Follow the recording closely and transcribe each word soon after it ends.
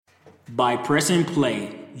By pressing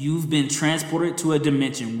play, you've been transported to a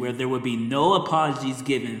dimension where there will be no apologies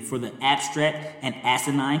given for the abstract and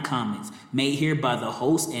asinine comments made here by the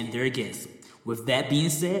host and their guests. With that being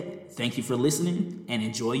said, thank you for listening and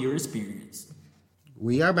enjoy your experience.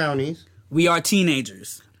 We are Bounties. We are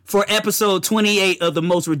teenagers. For episode 28 of the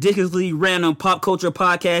most ridiculously random pop culture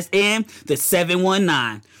podcast and the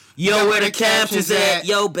 719. Yo, where the captions at?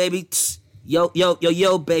 Yo, baby. Yo,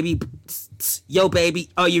 baby. Yo, baby.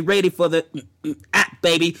 Are you ready for the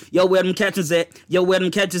baby? Yo, where them captions at? Yo, where them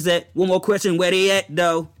captions at? One more question. Where they at,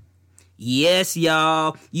 though? Yes,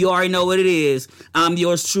 y'all. You already know what it is. I'm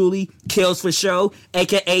yours truly, Kills for Show,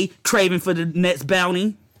 a.k.a. Craving for the next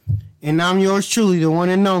bounty. And I'm yours truly, the one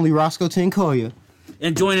and only Roscoe Tinkoya.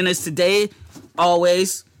 And joining us today,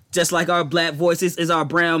 always, just like our black voices, is our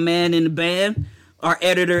brown man in the band, our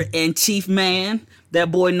editor-in-chief man,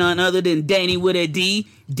 that boy none other than Danny with a D,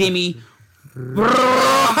 Demi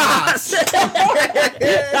Rojas.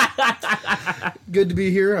 Good to be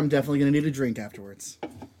here. I'm definitely going to need a drink afterwards.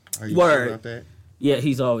 Are you Word. sure about that? Yeah,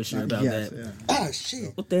 he's always sure about Yes, that. yeah. Oh,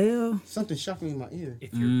 shit. What the hell? Something shocked me in my ear.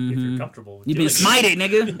 If you're comfortable with You been smited,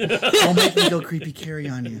 nigga. Don't make me go creepy carry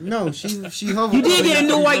on you. No, she hovered. You did get a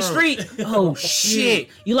new white streak. Oh, shit.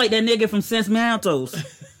 You like that nigga from Sense Mantos.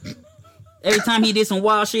 Every time he did some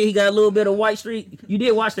wild shit, he got a little bit of white streak. You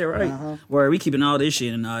did watch that, right? Uh-huh. Where we keeping all this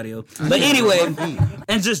shit in the audio. But anyway,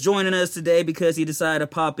 and just joining us today because he decided to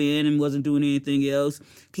pop in and wasn't doing anything else.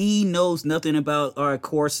 He knows nothing about our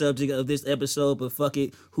core subject of this episode, but fuck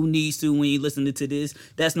it, who needs to when you listening to this?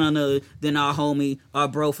 That's none other than our homie, our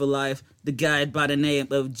bro for life, the guy by the name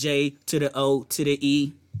of J to the O to the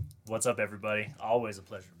E. What's up, everybody? Always a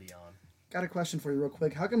pleasure to be on. Got a question for you real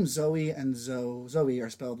quick. How come Zoe and Zoe are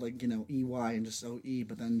spelled like, E-Y and just O-E,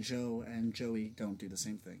 but then Joe and Joey don't do the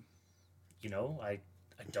same thing? You know, I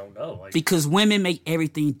don't know. Because women make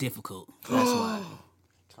everything difficult. That's why.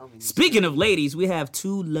 Speaking of ladies, we have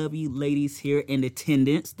two lovely ladies here in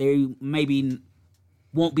attendance. They maybe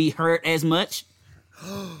won't be hurt as much.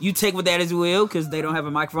 You take with that as you will, because they don't have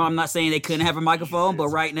a microphone. I'm not saying they couldn't have a microphone, but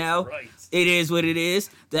right now, it is what it is.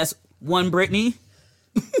 That's one Brittany.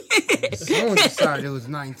 Someone decided it was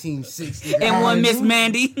 1960. And one Miss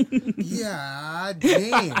Mandy. Yeah,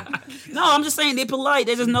 damn. No, I'm just saying they're polite.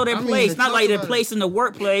 They just know their place. Not like their place in the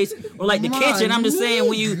workplace or like the kitchen. I'm just saying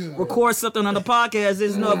when you record something on the podcast,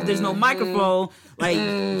 there's no microphone. Like,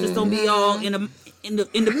 just don't be all in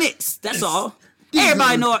the mix. That's all.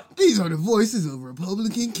 Everybody know it. These are the voices of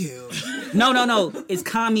Republican Kill. No. It's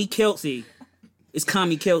Commie Kelsey. It's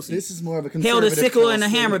Commie Kelsey. This is more of a Held conservative the sickle and the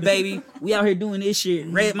Kelsey. hammer, baby. We out here doing this shit.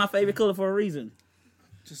 Red, my favorite color for a reason.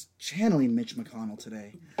 Just channeling Mitch McConnell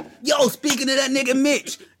today. Yo, speaking of that nigga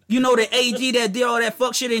Mitch, you know the AG that did all that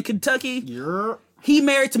fuck shit in Kentucky? Yeah. He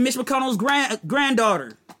married to Mitch McConnell's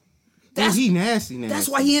granddaughter. He nasty. That's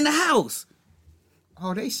why he in the house.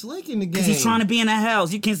 Oh, they slick in the game. Because he's trying to be in the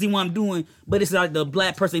house. You can't see what I'm doing, but it's like the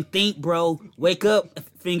black person think, bro. Wake up,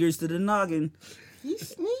 fingers to the noggin.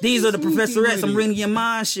 These are the professorettes. I'm reading your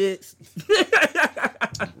mind shit.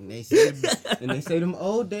 And they say them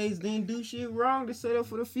old days didn't do shit wrong to set up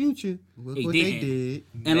for the future. Look what they did.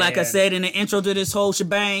 And like I said in the intro to this whole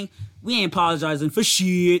shebang, we ain't apologizing for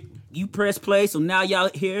shit. You press play, so now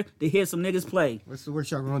y'all here to hear some niggas play. What's the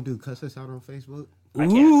worst y'all gonna do? Cuss us out on Facebook? I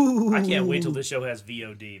can't wait till this show has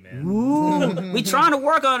VOD, man. Ooh. We trying to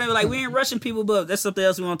work on it. Like, we ain't rushing people, but that's something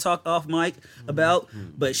else we want to talk off mic about.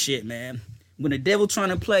 But shit, man. When the devil trying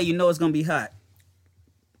to play, you know it's going to be hot.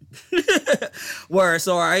 Words,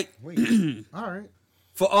 all right? Wait. All right.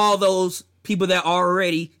 For all those people that are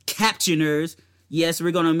already captioners, yes,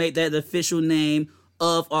 we're going to make that the official name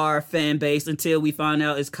of our fan base until we find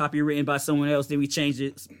out it's copywritten by someone else, then we change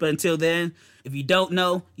it. But until then, if you don't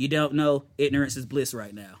know, you don't know. Ignorance is bliss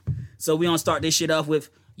right now. So we going to start this shit off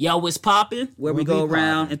with Yo, what's poppin'? Where we go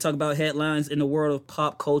around and talk about headlines in the world of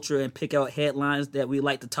pop culture and pick out headlines that we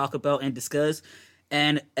like to talk about and discuss.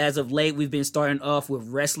 And as of late, we've been starting off with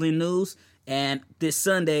wrestling news. And this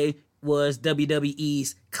Sunday was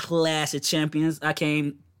WWE's Clash of Champions. I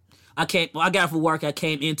got off of work. I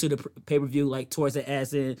came into the pay-per-view like towards the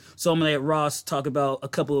ass end. So I'm gonna let Ross talk about a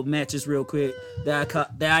couple of matches real quick that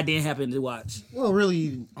I didn't happen to watch. Well, really,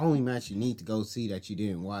 the only match you need to go see that you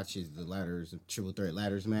didn't watch is the triple threat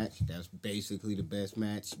ladders match. That's basically the best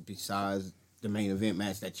match besides the main event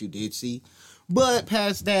match that you did see. But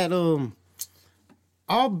past that,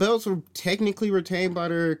 all belts were technically retained by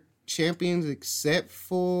their champions except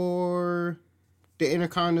for the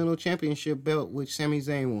Intercontinental Championship belt, which Sami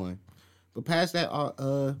Zayn won. But past that,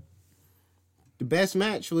 the best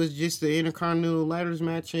match was just the Intercontinental Ladders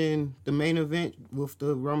match and the main event with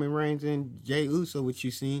the Roman Reigns and Jey Uso, which you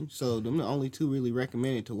seen. So them the only two really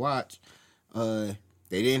recommended to watch. They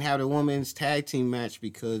didn't have the women's tag team match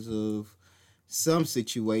because of some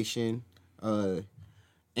situation.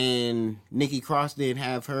 And Nikki Cross didn't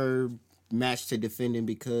have her match to defend in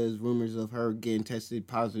because rumors of her getting tested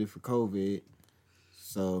positive for COVID.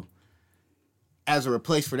 So as a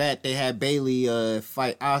replace for that, they had Bayley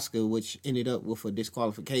fight Asuka, which ended up with a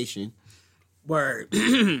disqualification. Word.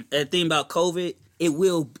 And the thing about COVID, it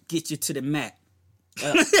will get you to the mat.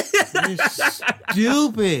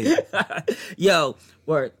 Stupid. Yo,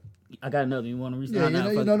 word. I got another. You want to restart?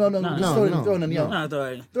 No. Just throw it in. No,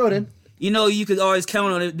 Throw it in. You know, you could always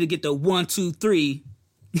count on it to get the 1, 2, 3.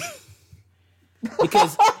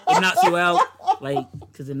 Because it knocks you out.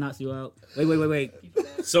 Because it knocks you out. Wait.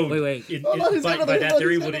 So Wait. By that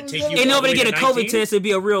theory, would it take you? Ain't nobody get a COVID 19? test. It'd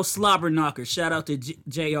be a real slobber knocker. Shout out to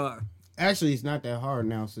JR. Actually, it's not that hard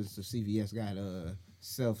now since the CVS got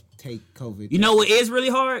self-take COVID. You know what is really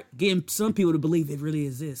hard? Getting some people to believe it really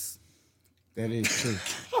exists. That is true.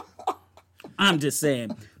 I'm just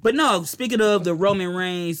saying. But no, speaking of the Roman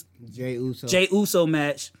Reigns, Jey Uso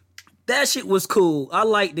match, that shit was cool. I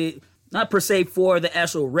liked it. Not per se for the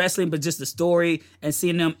actual wrestling, but just the story and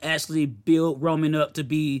seeing them actually build Roman up to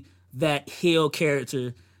be that heel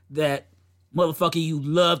character, that motherfucker you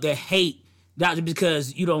love to hate, not just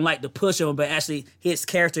because you don't like to push him, but actually his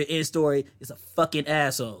character in story is a fucking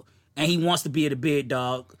asshole. And he wants to be the big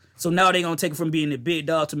dog. So now they're going to take him from being the big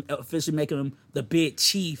dog to officially making him the big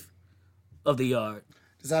chief of the yard.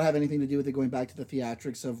 Does that have anything to do with it going back to the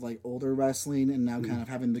theatrics of like older wrestling and now kind of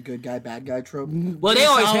having the good guy, bad guy trope? Well, they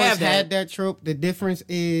always have that. Had that trope. The difference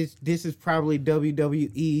is this is probably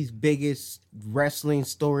WWE's biggest wrestling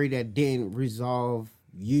story that didn't resolve.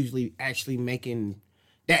 Usually, actually making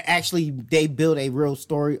that they build a real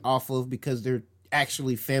story off of because they're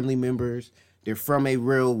actually family members. They're from a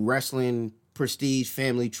real wrestling prestige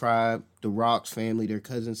family tribe. The Rock's family, their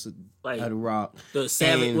cousins of the Rock. The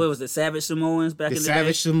Savage, what was it? Savage Samoans back in the day?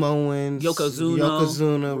 Savage Samoans.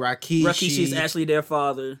 Yokozuna. Rikishi. Rikishi's actually their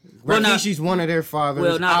father. Rikishi's one of their fathers.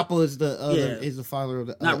 Well, not, Appa is the other. Yeah. Is the father of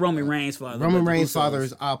the. Not Roman Reigns' father. Roman Reigns' father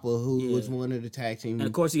is Appa, who was one of the tag team. And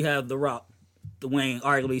of course, you have The Rock, Dwayne.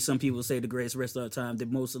 Arguably, some people say the greatest wrestler of the time, the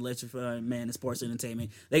most electrifying man in sports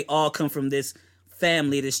entertainment. They all come from this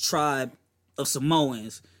family, this tribe of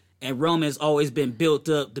Samoans, and Roman's always been built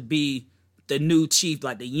up to be the new chief,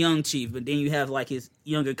 like the young chief, but then you have like his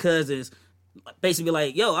younger cousins basically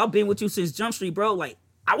like, yo, I've been with you since Jump Street, bro. Like,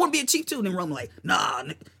 I want to be a chief too. And then Roman like, nah,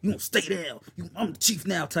 nigga, you gonna stay there. I'm the chief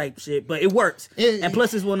now type shit. But it works. And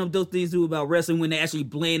plus it's one of those things too about wrestling when they actually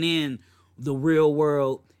blend in the real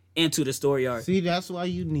world into the story arc. See, that's why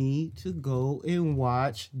you need to go and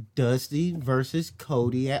watch Dusty versus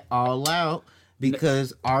Cody at All Out,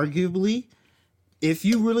 because arguably, if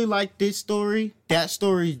you really like this story, that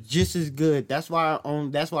story is just as good. That's why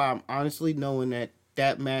I'm honestly knowing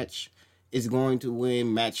that match is going to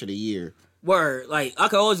win Match of the Year. Word. Like, I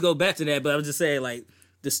could always go back to that, but I'm just saying, like,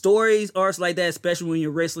 the stories, arcs like that, especially when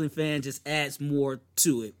you're a wrestling fan, just adds more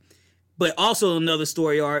to it. But also another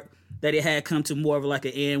story arc that it had come to more of like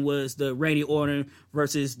an end was the Randy Orton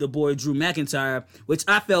versus the boy Drew McIntyre, which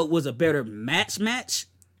I felt was a better match.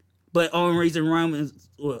 But only reason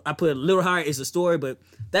I put it a little higher is the story, but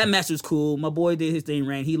that match was cool. My boy did his thing,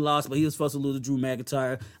 Randy. He lost, but he was supposed to lose to Drew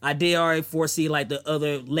McIntyre. I did already foresee like the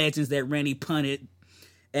other legends that Randy punted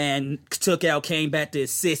and took out, came back to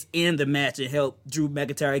assist in the match and help Drew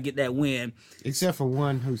McIntyre get that win. Except for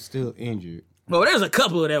one who's still injured. Well, there's a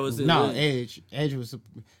couple of that was... Edge. Edge was...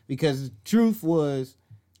 Because the truth was,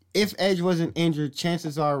 if Edge wasn't injured,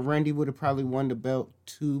 chances are Randy would have probably won the belt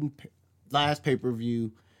to last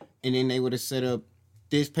pay-per-view, and then they would have set up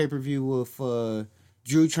this pay-per-view with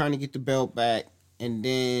Drew trying to get the belt back, and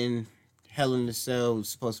then Hell in a Cell was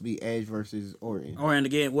supposed to be Edge versus Orton. Orton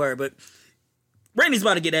again, word. But Randy's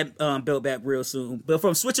about to get that belt back real soon. But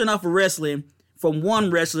from switching off of wrestling, from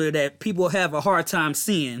one wrestler that people have a hard time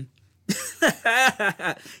seeing...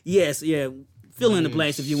 yes, yeah. Fill in the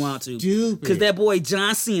blanks if you want to. Because that boy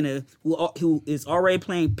John Cena, who is already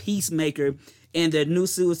playing Peacemaker in the new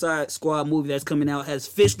Suicide Squad movie that's coming out, has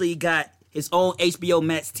officially got his own HBO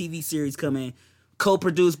Max TV series coming,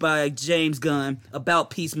 co-produced by James Gunn about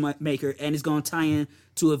Peacemaker, and it's going to tie in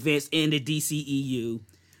to events in the DCEU.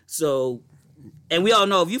 So, and we all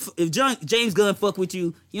know if James Gunn fuck with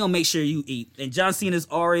you, he don't make sure you eat. And John Cena's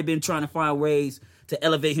already been trying to find ways to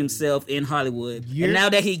elevate himself in Hollywood. And now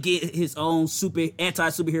that he get his own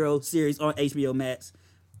anti-superhero series on HBO Max,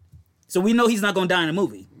 So we know he's not gonna die in the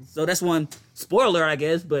movie. So that's one spoiler, I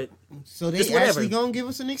guess. But So they it's whatever. actually gonna give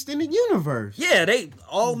us an extended universe. yeah,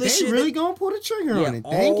 all this They shit. really gonna pull the trigger yeah, on it.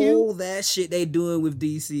 Thank you. all that shit they doing with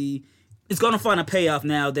DC, it's gonna find a payoff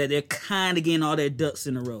now that they're kind of getting all their ducks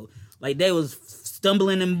in a row. Like they was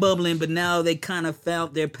stumbling and bubbling, but now they kind of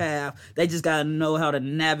found their path. They just gotta know how to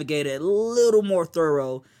navigate it a little more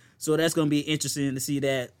thorough. So that's gonna be interesting to see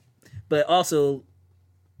that. But also,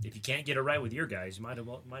 If you can't get it right with your guys, you might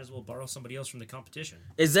as well borrow somebody else from the competition.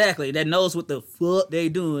 exactly, that knows what the fuck they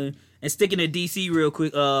doing. And sticking to DC real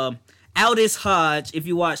quick, Aldous Hodge, if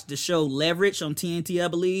you watch the show Leverage on TNT, I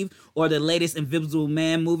believe, or the latest Invisible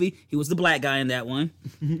Man movie, he was the black guy in that one.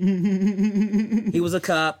 He was a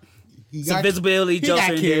cop. Some visibility he jokes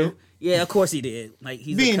got in killed. there. Yeah, of course he did. Like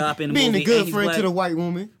he's a cop in the being movie. a good and he's friend black. to the white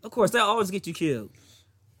woman. Of course, that always get you killed.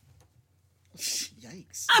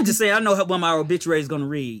 Yikes. I'm just saying, I know what my obituary is going to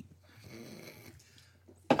read.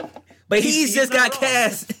 But he's just not got wrong.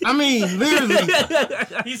 cast. I mean, literally,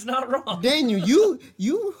 He's not wrong. Daniel,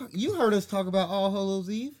 you heard us talk about All Hallows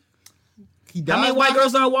Eve. He died. How many white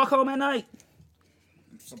girls don't walk home at night?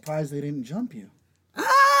 I'm surprised they didn't jump you.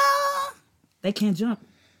 They can't jump.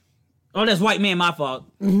 Oh, that's white man, my fault.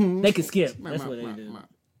 They can skip. That's what they do.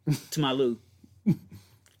 To my Lou.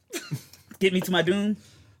 Get me to my doom.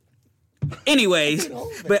 Anyways,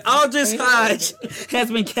 but Aldous Hodge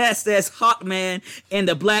has been cast as Hawkman in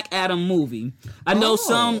the Black Adam movie. I know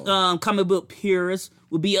some comic book purists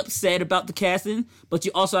would be upset about the casting, but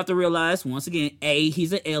you also have to realize, once again, A,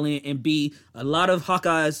 he's an alien, and B, a lot of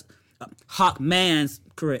Hawkeye's, Hawkman's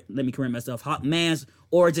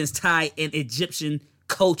origins tie in Egyptian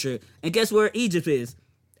culture. And guess where Egypt is?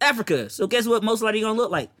 Africa. So guess what most likely gonna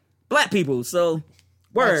look like? Black people. So,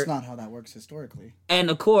 word. That's not how that works historically.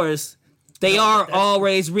 And of course, they are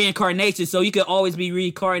always reincarnations, so you can always be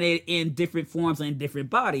reincarnated in different forms and different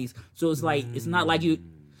bodies. So it's like it's not like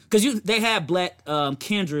because they have black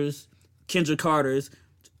Kendra Carters,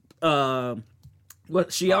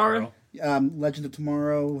 Shiara? Legend of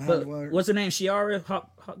Tomorrow. What's her name? Shiara?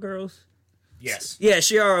 Hot Girls? Yes. Yeah,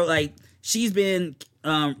 Shiara, like, she's been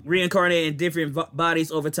reincarnated in different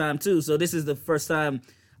bodies over time, too. So this is the first time,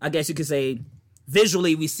 I guess you could say,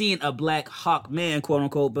 visually, we've seen a black Hawk man, quote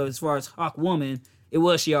unquote, but as far as Hawk woman, it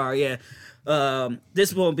was Shiara, yeah.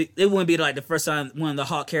 It wouldn't be like the first time one of the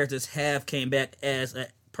Hawk characters have came back as a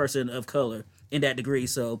person of color in that degree.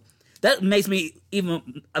 So that makes me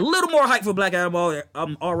even a little more hyped for Black Adam.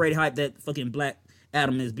 I'm already hyped that fucking Black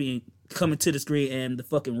Adam is coming to the screen and the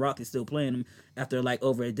fucking Rock is still playing him after like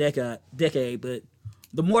over a decade. But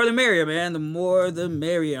the more the merrier, man. The more the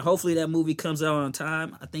merrier. Hopefully that movie comes out on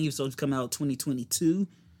time. I think it's supposed to come out 2022.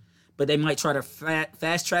 But they might try to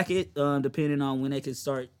fast track it, depending on when they can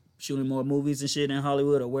start shooting more movies and shit in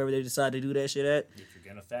Hollywood or wherever they decide to do that shit at. If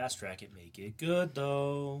you're gonna fast track it, make it good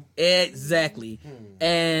though. Exactly.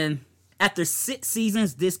 And after 6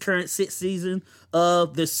 seasons, this current 6th season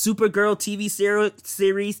of the Supergirl TV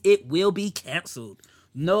series, it will be canceled.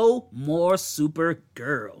 No more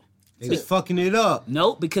Supergirl. They fucking it up.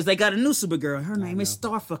 Nope, because they got a new Supergirl. Her name is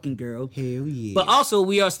Star fucking Girl. Hell yeah. But also,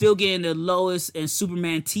 we are still getting the Lois and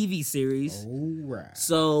Superman TV series. Alright.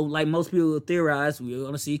 So, like most people theorize, we're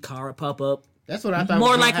going to see Kara pop up. That's what I thought. More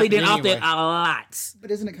was gonna likely than happen out there anyway. a lot. But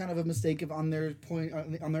isn't it kind of a mistake on their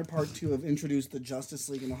part to have introduced the Justice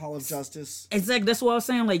League and the Hall of Justice? Exactly. That's what I was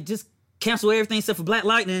saying. Like, just cancel everything except for Black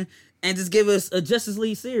Lightning and just give us a Justice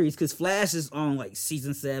League series. Because Flash is on, like,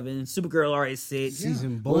 season 7. Supergirl already 6.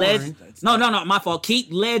 Season boring. No, my fault.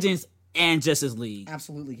 Keep Legends and Justice League.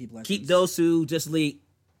 Absolutely keep Legends. Keep those two, Justice League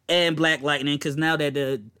and Black Lightning. Because now that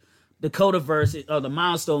the Codaverse or the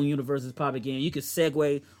Milestone universe is popping again, you could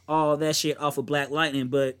segue all that shit off of Black Lightning.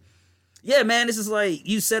 But yeah, man, this is like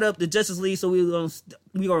you set up the Justice League, so we were gonna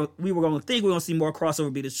think we are gonna see more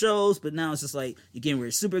crossover be the shows, but now it's just like you're getting rid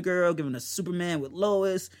of Supergirl, giving us Superman with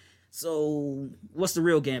Lois. So what's the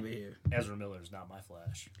real gambit here? Ezra Miller's not my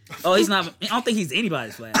Flash. Oh, he's not. I don't think he's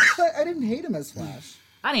anybody's Flash. I didn't hate him as Flash.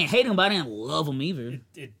 I didn't hate him, but I didn't love him either.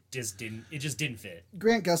 It just didn't fit.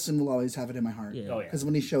 Grant Gustin will always have it in my heart. Yeah. Oh yeah. Because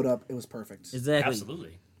when he showed up, it was perfect. Exactly.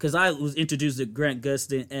 Absolutely. Because I was introduced to Grant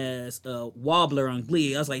Gustin as Wobbler on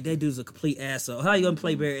Glee. I was like, that dude's a complete asshole. How you gonna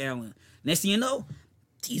play Barry Allen? Next thing you know,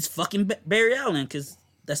 he's fucking Barry Allen. Because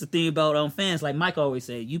that's the thing about fans. Like Mike always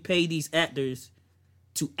say, you pay these actors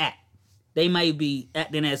to act. They might be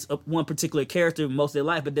acting as one particular character most of their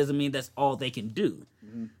life, but doesn't mean that's all they can do.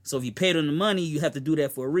 Mm-hmm. So if you pay them the money, you have to do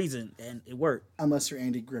that for a reason, and it worked. Unless you're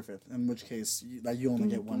Andy Griffith, in which case you only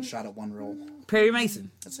get one shot at one role. Perry Mason.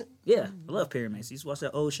 That's it. Yeah, I love Perry Mason. I used to watch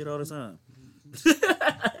that old shit all the time.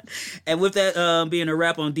 And with that being a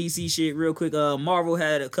wrap on DC shit, real quick, Marvel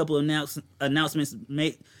had a couple of announcements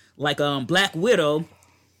made, like Black Widow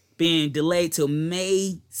being delayed till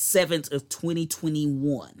May 7th of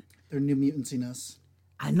 2021. They're New Mutants in us.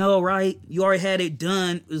 I know, right? You already had it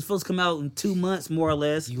done. It was supposed to come out in 2 months, more or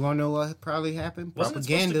less. You want to know what probably happened? Wasn't it supposed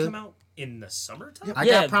to Propaganda. come out in the summertime? I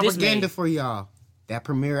Yeah, got this propaganda May. for y'all. That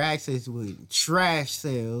Premiere Access with trash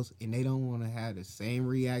sales, and they don't want to have the same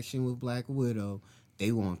reaction with Black Widow.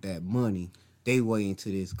 They want that money. They waiting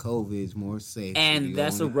till this COVID is more safe. And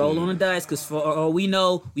that's a roll on the dice, because for all we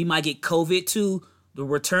know, we might get COVID too. The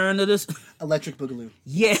return of this. Electric Boogaloo.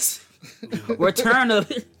 Yes. Return of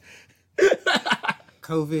it.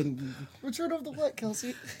 COVID. Return of the what,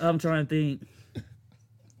 Kelsey? I'm trying to think.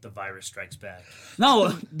 The virus strikes back. No,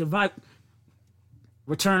 the vibe.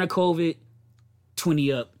 Return of COVID,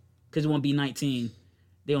 20 up, because it won't be 19.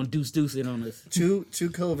 They don't deuce it on us. Two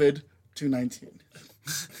COVID, 219.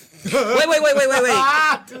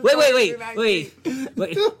 Wait.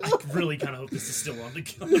 I really kind of hope this is still on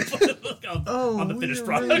the finished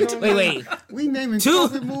product. Wait. We naming Two.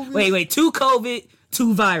 COVID movies? Wait. 2 COVID,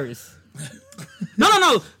 2 virus.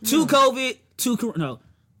 No. 2 COVID, 2 no.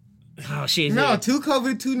 Oh shit. No, yeah. 2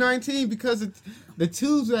 COVID, 219 because the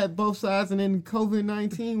twos at both sides, and then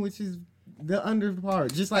COVID-19, which is the under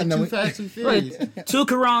part, just like And then Too we- Fast and Furious. Wait, 2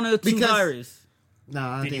 Corona, 2 Because- virus.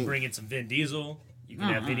 Nah, I Then you think bring in some Vin Diesel. You can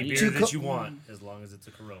have any you- beer that you want, as long as it's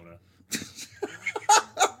a Corona.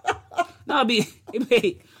 No, it'd be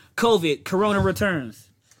COVID, Corona returns.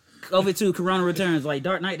 COVID 2, Corona returns, like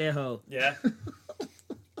Dark Knight that hoe. Yeah.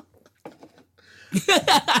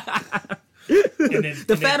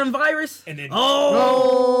 The Phantom virus? And then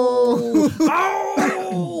Oh!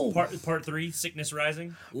 part 3, Sickness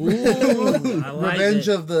Rising. Ooh, I like Revenge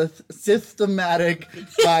that. of the systematic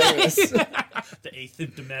virus. The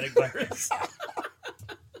asymptomatic virus.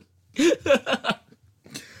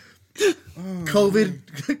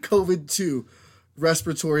 COVID 2.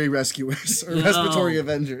 Respiratory Rescuers. Or Respiratory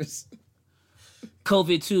Avengers.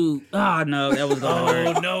 COVID 2. Oh, no, that was going to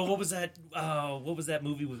Oh hurt. no! What was that? What was that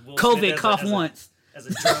movie with Will COVID, Smith cough once. as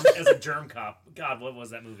a germ cop? God, what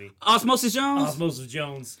was that movie? Osmosis Jones? Osmosis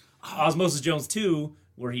Jones. Osmosis Jones 2,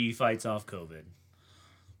 where he fights off COVID.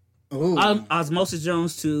 Oh. Osmosis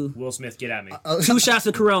Jones 2. Will Smith, get at me. 2 shots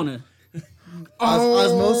of Corona.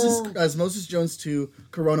 Osmosis Jones 2.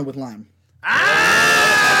 Corona with Lime. Oh,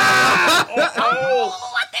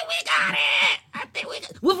 I think we got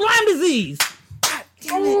it. With Lyme disease.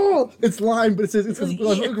 Oh, it's Lime, but it says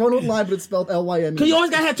Corona with Lime, but it's spelled Lyme. Because you always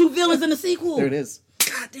got to have 2 villains in the sequel. There it is.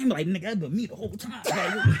 God damn, like, nigga, that's been me the whole time.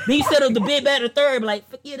 Like, then you set up the big bad the third, like,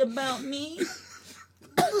 forget about me.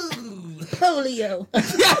 Ooh, polio.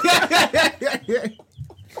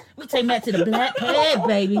 We take that to the black peg,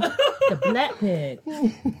 baby. The black peg.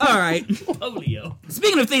 All right. Polio.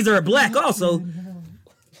 Speaking of things that are black, also,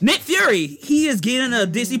 Nick Fury, he is getting a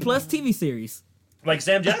Disney Plus TV series. Like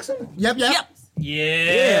Sam Jackson? Yep. Yep.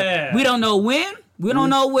 Yeah. We don't know when, we don't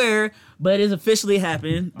know where, but it's officially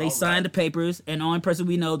happened. They All signed right. the papers, and the only person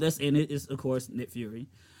we know that's in it is, of course, Nick Fury.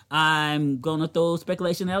 I'm gonna throw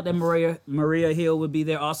speculation out that Maria Hill would be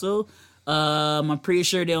there also. I'm pretty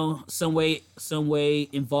sure they'll some way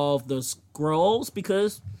involve the Skrulls,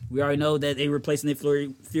 because we already know that they replaced Nick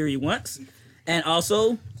Fury once. And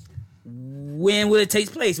also, when will it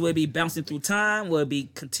take place? Will it be bouncing through time? Will it be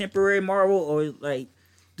contemporary Marvel, or like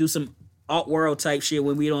do some alt world type shit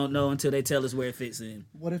when we don't know until they tell us where it fits in?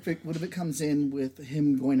 What if it comes in with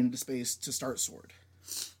him going into space to start Sword?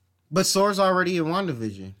 But Sword's already in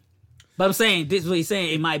WandaVision. But I'm saying, this is what he's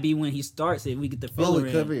saying. It might be when he starts it. We get the filler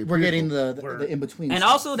it could in. be. We're getting the We're- in between. And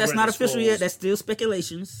also, that's We're in not the official Skrulls. yet. That's still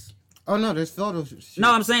speculations. Oh no, there's photos.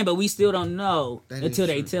 No, I'm saying, but we still don't know That until is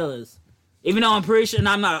they true. tell us. Even though I'm pretty sure, and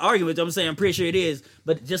I'm not arguing with them, I'm saying I'm pretty sure it is.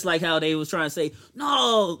 But just like how they was trying to say,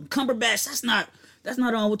 no, Cumberbatch, that's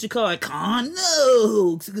not on what you call it, Khan.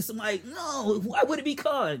 No, because I'm like, no, why would it be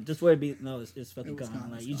Khan? Just where it be? No, it's fucking was Khan.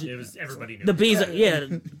 Khan, Like it's you Khan. It just, was everybody knew. the beans, are, yeah,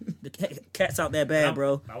 the cat's out that bad,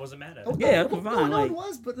 bro. I wasn't mad at Oh, it. Yeah, no, fine, no, like- it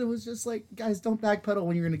was, but it was just like, guys, don't backpedal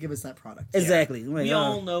when you're going to give us that product. Exactly. Like, We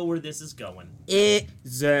all know where this is going.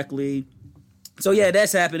 Exactly. So yeah,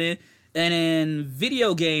 that's happening. And in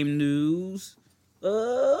video game news,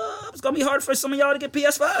 it's gonna be hard for some of y'all to get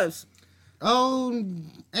PS5s. Oh,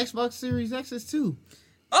 Xbox Series X's too.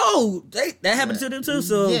 Oh, that happened to them too.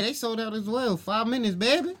 So Yeah, they sold out as well. 5 minutes,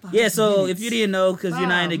 baby. yeah, so if you didn't know, because you're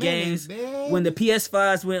not in the 5 minutes, games, baby. when the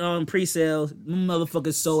PS5s went on pre-sale, them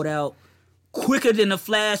motherfuckers sold out quicker than a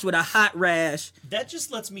flash with a hot rash. That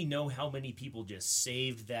just lets me know how many people just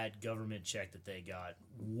saved that government check that they got,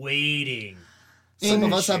 waiting Some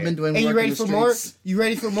of us have been doing And work you ready in the for more? streets. You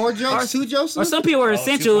ready for more jokes too, Joseph? Or some people are Oh,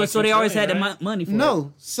 essential, so they 2.2 always had the trillion, money for it.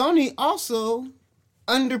 No, Sony also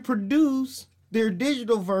underproduced their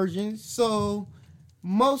digital versions, so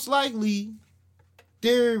most likely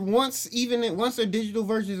once their digital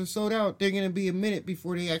versions are sold out, they're gonna be a minute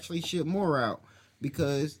before they actually ship more out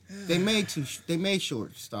because they made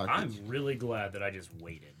short stock. I'm really glad that I just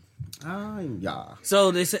waited. Yeah. So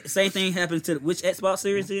the same thing happens to which Xbox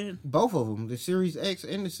series then? Both of them, the Series X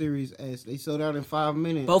and the Series S, they sold out in 5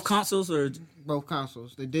 minutes. Both consoles or Both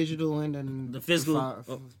consoles, the digital and then The physical?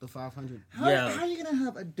 the 500. How Yeah. are you gonna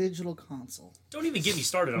have a digital console? Don't even get me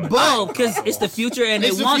started on it. oh, because it's the future and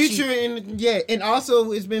It's they the want future, you. and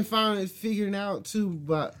also it's been figured out too,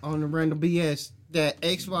 but on the random BS that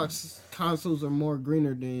Xbox consoles are more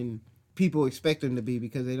greener than people expect them to be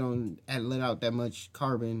because they don't let out that much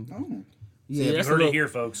carbon. Oh. Yeah, See, You that's heard a it here,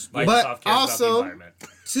 folks. But Microsoft cares also- about the environment.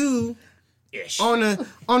 two. Ish. On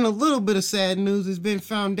a little bit of sad news, it's been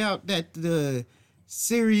found out that the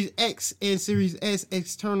Series X and Series S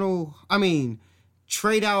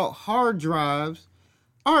trade out hard drives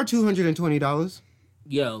are $220.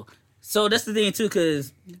 Yo. So that's the thing too,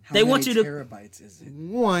 because How they want many you to. terabytes is it?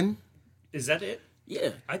 One. Is that it?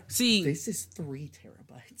 Yeah. I- See, This is 3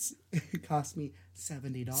 terabytes. It cost me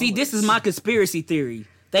 $70. this is my conspiracy theory.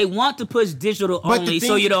 They want to push digital But the only,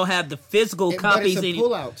 so thing- you don't have the physical But copies it's a anymore.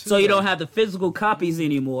 pullout, too, So you though. don't have the physical copies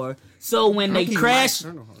anymore. So when they keep crash, my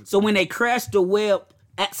external hard so when they crash the web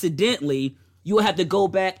accidentally, you will have to go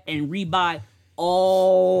back and rebuy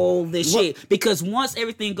all this What- shit, because once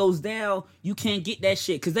everything goes down, you can't get that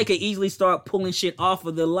shit, because they could easily start pulling shit off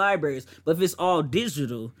of the libraries. But if it's all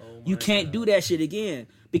digital, you can't do that shit again.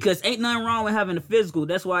 Because ain't nothing wrong with having a physical.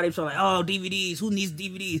 That's why they try like, oh, DVDs. Who needs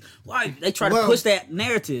DVDs? Why they try to Well- push that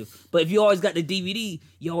narrative? But if you always got the DVD,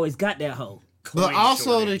 you always got that hoe. But Coin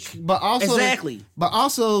also, shortage. Exactly. But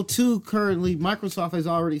also, too, currently, Microsoft has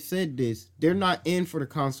already said this. They're not in for the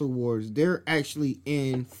console wars. They're actually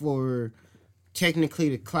in for technically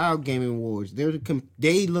the cloud gaming wars.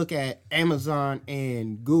 They look at Amazon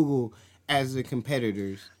and Google as the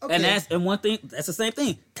competitors. Okay. And one thing, that's the same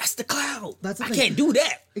thing. That's the cloud. That's the I thing. can't do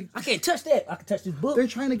that. I can't touch that. I can touch this book. They're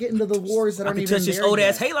trying to get into the wars that I aren't can even touch this there old yet.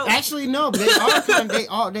 ass Halo. Actually, no, but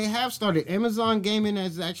they have started. Amazon Gaming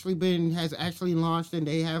has actually launched, and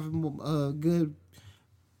they have a good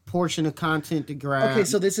portion of content to grab. Okay,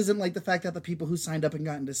 so this isn't like the fact that the people who signed up and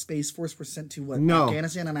got into Space Force were sent to what? No.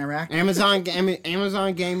 Afghanistan and Iraq? Amazon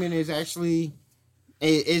Gaming is actually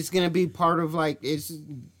it's gonna be part of it's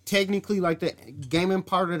technically like the gaming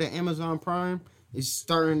part of the Amazon Prime is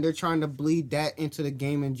starting. They're trying to bleed that into the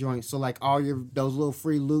gaming joint. So like all those little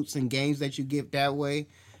free loots and games that you get that way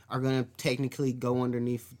are gonna technically go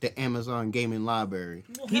underneath the Amazon gaming library.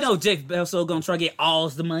 You know Jeff Bezos gonna try to get all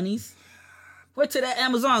the monies. Wait till that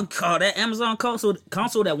Amazon console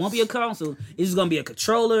that won't be a console. It's just gonna be a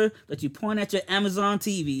controller that you point at your Amazon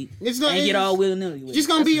TV It's not- and get all willy nilly. It's just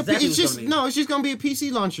gonna be it's just gonna be a PC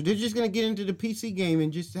launcher. They're just gonna get into the PC game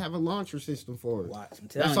and just have a launcher system for it. Watch. I'm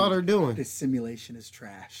telling That's all you. they're doing. This simulation is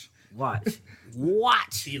trash.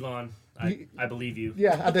 Watch. Elon, I believe you.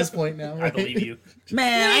 Yeah, at this point now. I Right? believe you.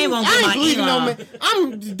 Man, I ain't gonna I get ain't my believing no Elon.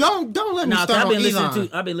 man. Don't let me Nah, 'cause start I've been on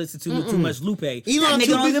listening Elon. to too much Lupe. That Elon nigga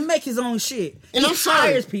too don't big- even make his own shit. And He I'm sorry.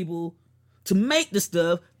 hires people to make the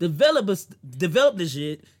stuff, develop the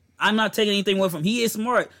shit. I'm not taking anything away from him. He is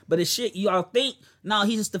smart, but the shit y'all think, nah,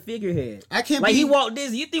 he's just the figurehead. I can't like be- he Walt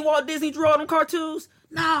Disney. You think Walt Disney drew all them cartoons?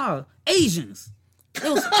 Nah, Asians. They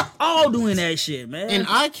was all doing that shit, man. And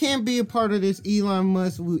I can't be a part of this Elon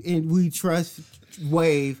Musk and we trust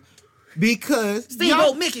wave because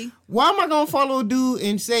Steamboat Mickey. Why am I gonna follow a dude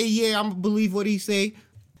and say yeah I'm gonna believe what he say?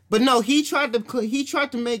 But no, he tried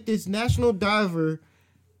to make this national diver.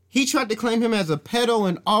 He tried to claim him as a pedo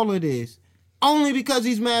and all of this. Only because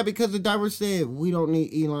he's mad because the diver said we don't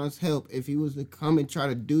need Elon's help. If he was to come and try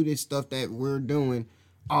to do this stuff that we're doing,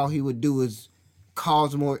 all he would do is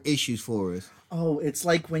cause more issues for us. Oh, it's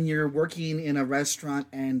like when you're working in a restaurant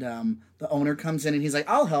and the owner comes in and he's like,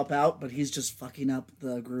 "I'll help out," but he's just fucking up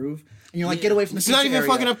the groove. And you're like, "Get away from the It's pizza not even area.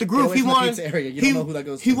 fucking up the Get groove. away He from the wanted pizza area. You don't know who that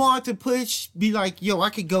goes He to." wanted to be like, yo,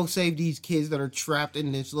 I could go save these kids that are trapped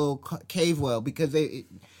in this little cave well because it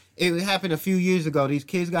happened a few years ago. These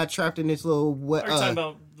kids got trapped in this little. Are you talking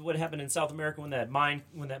about what happened in South America when that mine?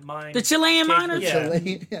 The Chilean miners? Yeah.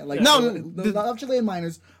 Chilean, yeah, like No, not Chilean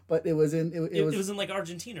miners, but it was in It was in like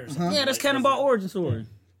Argentina or something. Yeah, that's Like, Cannonball origin story.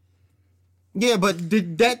 Yeah, but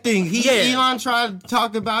that thing Elon tried to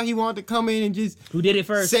talk about. He wanted to come in and just Who did it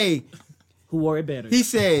first? say. Who wore it better? He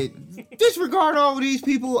said, disregard all these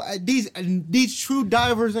people, these true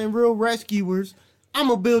divers and real rescuers. I'm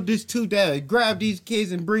gonna build this today. Grab these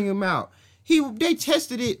kids and bring them out. They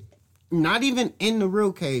tested it, not even in the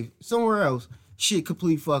real cave, somewhere else. Shit,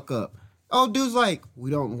 complete fuck up. Oh, dude's like, we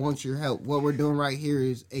don't want your help. What we're doing right here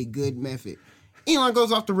is a good method. Elon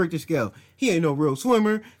goes off the Richter scale. He ain't no real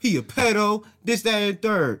swimmer. He a pedo. This, that, and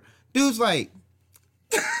third. Dude's like,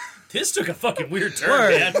 This took a fucking weird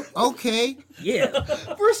turn, man. okay. Yeah,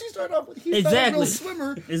 First, he started off with he's not a real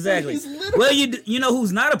swimmer. Exactly. He's literally Well, you know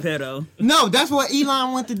who's not a pedo? No, that's what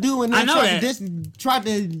Elon went to do, and I then know tried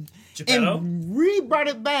to Geppetto? and re-brought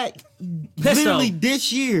it back Pesto. literally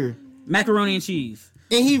this year. Macaroni and cheese.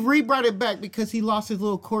 And he re-brought it back because he lost his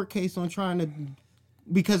little court case on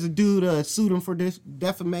because the dude sued him for this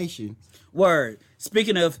defamation. Word.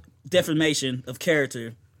 Speaking of defamation of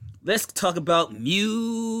character, let's talk about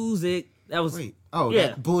music. That was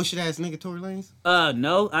That bullshit ass nigga Tory Lanez?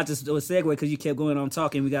 no, I just it was a segue because you kept going on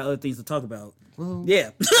talking. We got other things to talk about. Well, Yeah.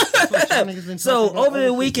 that's what y'all niggas been So talking about over the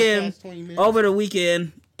since weekend, past 20 minutes. over the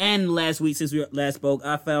weekend and last week since we last spoke,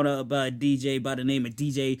 I found out about a DJ by the name of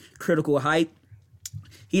DJ Critical Hype.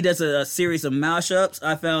 He does a series of mashups.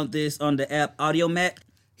 I found this on the app Audiomack.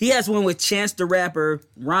 He has one with Chance the Rapper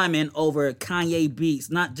rhyming over Kanye beats,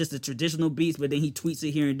 not just the traditional beats, but then he tweets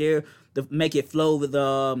it here and there to make it flow with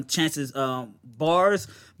Chance's bars.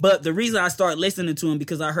 But the reason I started listening to him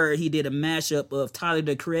because I heard he did a mashup of Tyler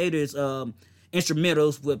the Creator's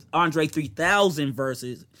instrumentals with Andre 3000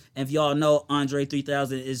 verses. And if y'all know, Andre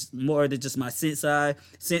 3000 is more than just my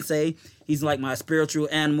sensei. He's like my spiritual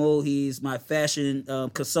animal. He's my fashion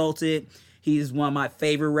consultant. He's one of my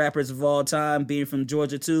favorite rappers of all time, being from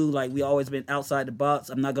Georgia too. Like, we always been outside the box.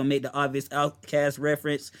 I'm not going to make the obvious Outkast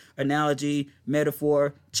reference, analogy,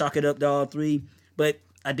 metaphor, chalk it up to all three. But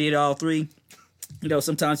I did all three. You know,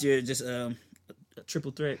 sometimes you're just a triple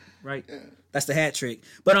threat, right? That's the hat trick.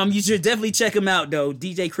 But you should definitely check him out, though.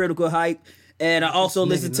 DJ Critical Hype. And I also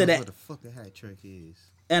listen to that. What the fuck a hat trick is.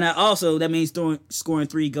 And I also, that means scoring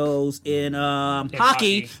 3 goals in hockey.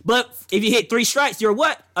 hockey. But if you hit 3 strikes, you're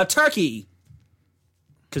what? A turkey.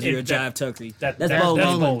 Because you're a jive turkey. That's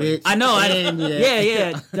bowling. bowling. Bitch. I know. And,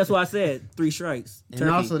 Yeah. That's why I said 3 strikes. And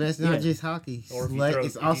Turkey. also, that's not Yeah. just hockey. Or if you Slut, throw-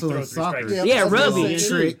 it's if you also throw in 3 soccer. strikes. Yeah, that's rugby. what I'm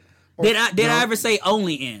saying. Did I No. ever say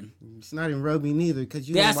only in? It's not in rugby neither, because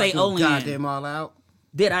you Did I don't say watch no only in? goddamn all out.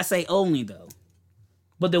 Did I say only though?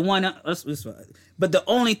 But the one, that's fine. But the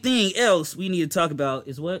only thing else we need to talk about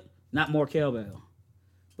is what? Not more cowbell,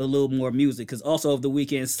 but a little more music. Because also of the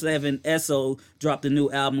weekend, 7SO dropped a new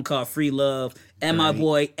album called Free Love, and my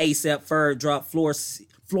boy ASAP Ferg dropped Floor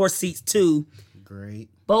Seats 2. Great.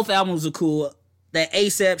 Both albums are cool. That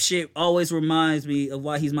ASAP shit always reminds me of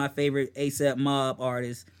why he's my favorite ASAP Mob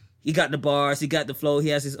artist. He got the bars, he got the flow, he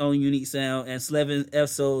has his own unique sound. And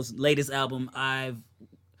 7SO's latest album, I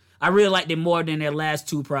really liked it more than their last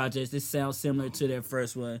 2 projects. This sounds similar to their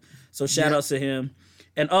first one. So shout outs to him.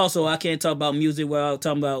 And also, I can't talk about music without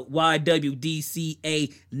talking about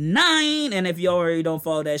YWDCA9. And if you already don't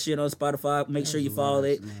follow that shit on Spotify, make sure you follow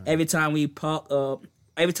it. Every time we post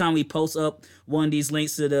up one of these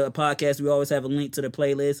links to the podcast, we always have a link to the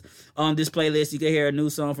playlist. On this playlist, you can hear a new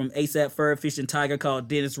song from ASAP Ferg, Featuring Tiger called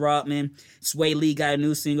Dennis Rodman. Sway Lee got a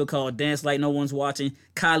new single called Dance Like No One's Watching.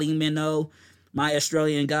 Kylie Minogue, my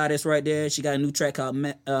Australian goddess right there, she got a new track called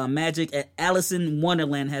Magic. And Alison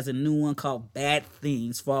Wonderland has a new one called Bad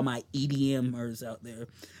Things for all my EDMers out there.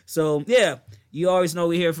 So, yeah, you always know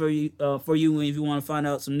we're here for you if you want to find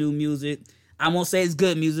out some new music. I won't say it's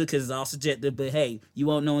good music because it's all subjective, but hey, you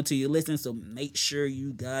won't know until you listen, so make sure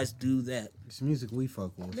you guys do that. It's music we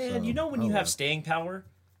fuck with. Man, so, you know when you have staying power?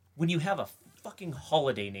 When you have a fucking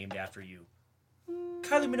holiday named after you.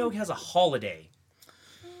 Kylie Minogue has a holiday.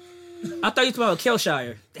 I thought you were talking about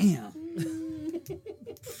Kelshire. Damn.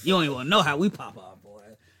 You don't even want to know how we pop off, boy.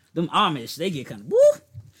 Them Amish, they get kind of woo.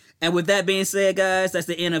 And with that being said, guys, that's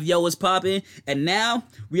the end of Yo What's Poppin'. And now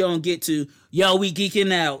we gonna get to Yo We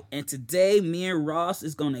Geeking Out. And today, me and Ross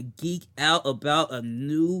is gonna geek out about a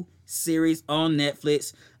new series on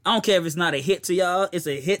Netflix. I don't care if it's not a hit to y'all, it's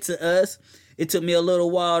a hit to us. It took me a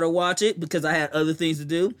little while to watch it because I had other things to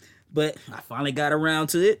do, but I finally got around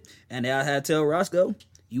to it. And now I had to tell Roscoe,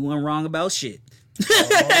 you weren't wrong about shit.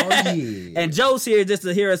 Oh, yeah. And Joe's here just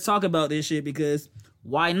to hear us talk about this shit because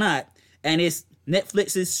why not? And it's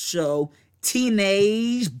Netflix's show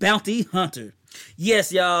Teenage Bounty Hunter.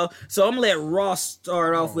 Yes, y'all. So I'm gonna let Ross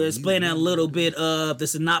start off with explaining a little bit of the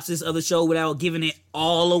synopsis of the show without giving it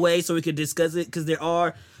all away so we can discuss it, because there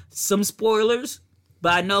are some spoilers,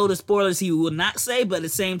 but I know the spoilers he will not say, but at the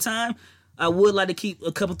same time, I would like to keep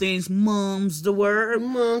a couple things mum's the word.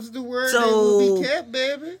 Mom's the word So- that will be kept,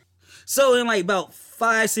 baby. So in like about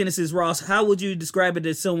 5 sentences, Ross, how would you describe it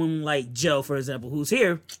to someone like Joe, for example, who's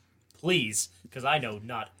here? Please, because I know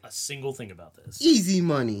not a single thing about this. Easy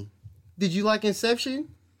money. Did you like Inception?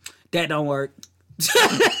 That don't work.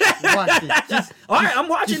 Watch it. Just, All right, I'm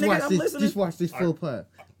watching, just nigga. watch I'm this. listening. Just watch this full part.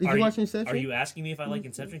 Did you watch Inception? Are you asking me if I like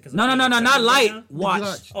Inception? Cause No, I'm not Inception right light. now?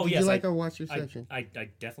 Watch. Oh, Did yes, you like I- or watch Inception? I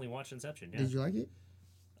definitely watched Inception. Yeah. Did you like it?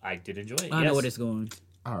 I did enjoy it. I know yes. where it's going.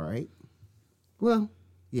 All right. Well,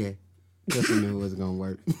 yeah. Just knew it wasn't gonna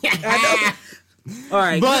work. All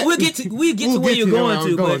right, But- we'll get to where you're going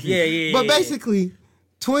to. But yeah. But basically,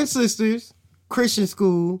 twin sisters, Christian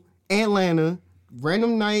school, Atlanta,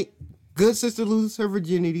 random night, good sister loses her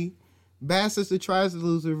virginity, bad sister tries to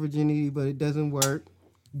lose her virginity, but it doesn't work.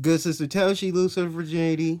 Good sister tells she loses her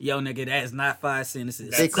virginity. Yo, nigga, that is not 5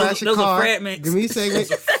 sentences. They crash a those car. are fragments. Give me a second.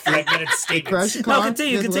 Fragmented Crash statements. a car. No,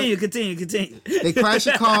 continue. They crash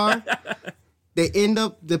a car. They end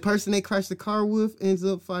up, the person they crashed the car with ends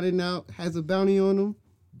up finding out has a bounty on them.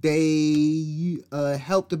 They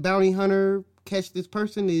help the bounty hunter catch this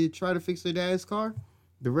person to try to fix their dad's car.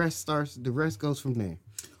 The rest goes from there.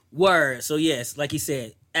 Word. So yes, like you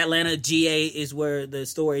said, Atlanta, GA is where the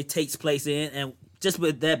story takes place in. And just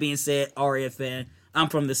with that being said, Aria fan, I'm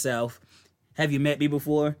from the South. Have you met me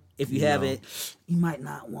before? If you haven't, you might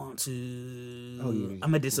not want to. Oh, yeah.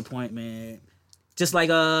 I'm a disappointment. Just like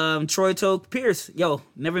Troy told Pierce, yo,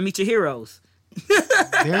 never meet your heroes.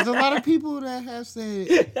 There's a lot of people that have said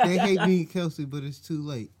they hate me and Kelsey, but it's too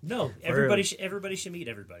late. No, everybody should meet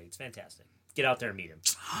everybody. It's fantastic. Get out there and meet him.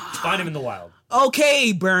 Find him in the wild.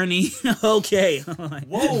 Okay, Bernie. Okay.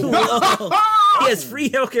 Whoa. Yes, free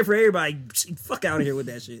healthcare for everybody. Fuck out of here with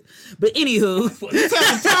that shit. But anywho,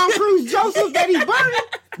 Telling Tom Cruise Joseph that he's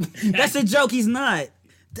burning. that's the joke. He's not.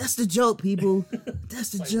 That's the joke, people. That's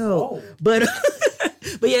the joke. whoa.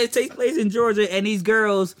 But yeah, it takes place in Georgia, and these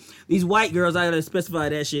girls, these white girls, I gotta specify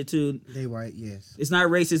that shit too. They white, yes. It's not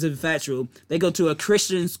racist and factual. They go to a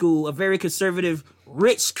Christian school, a very conservative,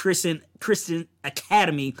 rich Christian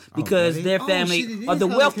academy, because really? their Oh, family shit, it are is the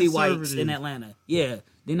hella wealthy whites conservative. in Atlanta. Yeah,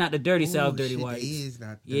 they're not the dirty South dirty shit, whites. They is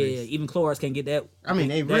not Yeah, dirty. even Clorox can't get that. I mean,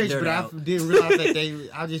 they that rich, dirt but out. I didn't realize that they.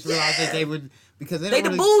 I just realized that they would because They don't the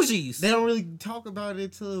really, bougies. They don't really talk about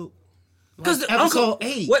it till Because episode Uncle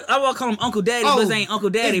 8. What I want to call him Uncle Daddy, but it ain't Uncle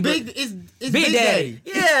Daddy. It's but big, it's Big Daddy.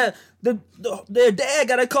 Yeah, their dad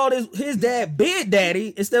gotta call his dad Big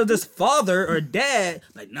Daddy instead of just father or dad.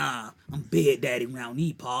 Like, nah, I'm Big Daddy around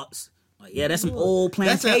these parts. Like, yeah, that's some old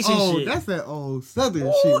That's plantation that old. shit. That's that old Southern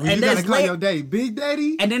Ooh, shit. When and you gotta that's call like- your daddy Big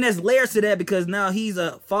Daddy. And then there's layers to that because now he's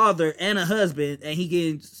a father and a husband, and he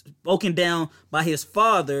getting spoken down by his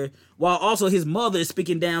father, while also his mother is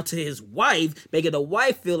speaking down to his wife, making the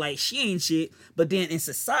wife feel like she ain't shit. But then in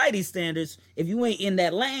society standards, if you ain't in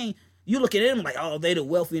that lane, you look at them like, oh, they the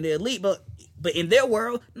wealthy and the elite. But in their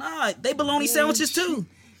world, nah, they bologna sandwiches too.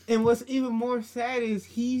 And what's even more sad is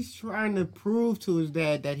he's trying to prove to his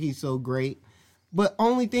dad that he's so great. But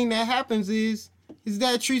only thing that happens is his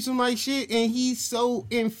dad treats him like shit, and he's so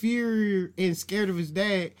inferior and scared of his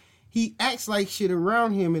dad. He acts like shit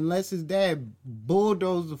around him and lets his dad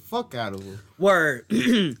bulldoze the fuck out of him. Word.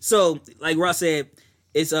 So, like Ross said,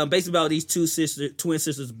 it's basically about these twin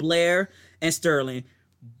sisters, Blair and Sterling.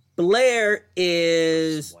 Blair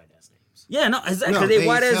is White ass names. yeah, no, exactly. 'cause they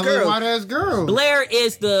white ass girls. White ass girls. Blair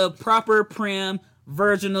is the proper prim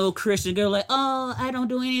virginal Christian girl, like, oh, I don't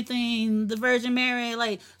do anything. The Virgin Mary,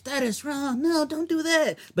 like, that is wrong. No, don't do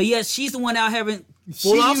that. But yes, she's the one out having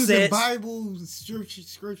full She using offsets. Bible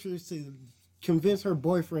scriptures to convince her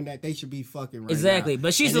boyfriend that they should be fucking right Exactly. now.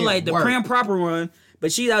 But she's And the it like the worked. prim proper one.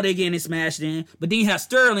 But she's out there getting it smashed in. But then you have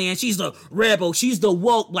Sterling, and she's the rebel. She's the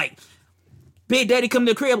woke, like, Big Daddy come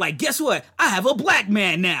to the crib, like, guess what? I have a black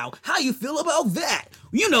man now. How you feel about that?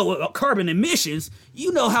 You know about carbon emissions.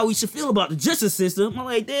 You know how we should feel about the justice system. I'm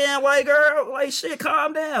like, damn, white girl, like, shit,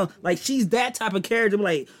 calm down. Like, she's that type of character. I'm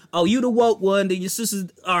like, oh, you the woke one, then your sister's,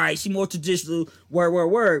 all right, she more traditional,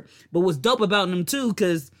 word. But what's dope about them, too,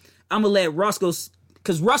 because I'm going to let Roscoe,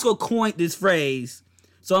 because Roscoe coined this phrase,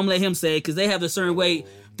 so I'm going to let him say it, because they have a certain way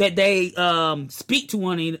that they speak to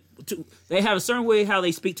one another. They have a certain way how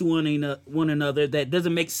they speak to one another that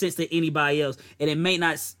doesn't make sense to anybody else, and it may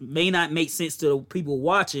not make sense to the people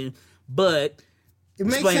watching. But It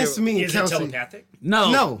makes explain sense it. to me and Is it Kelsey. telepathic?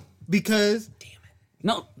 No, because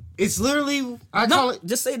no, it's literally I call it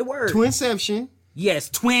just say the word. twinception. Yes,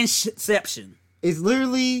 twinception. It's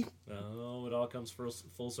literally Oh, it all comes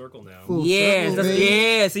full circle now. Full Yes, circle, that's, baby.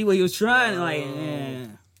 yeah. See what he was trying, like, yeah.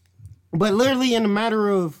 But literally in a matter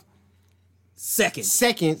of Seconds.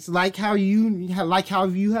 seconds, like how you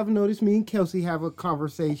have noticed me and Kelsey have a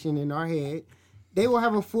conversation in our head, they will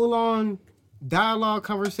have a full on dialogue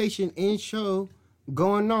conversation in show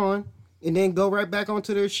going on, and then go right back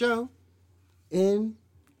onto their show, and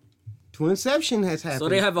Twinception has happened. So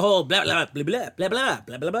they have a whole blah blah blah blah blah blah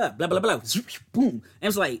blah blah blah blah blah blah. Boom, and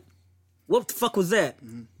it's like, what the fuck was that?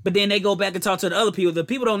 But then they go back and talk to the other people. The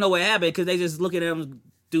people don't know what happened because they just look at them,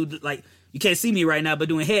 do like, you can't see me right now, but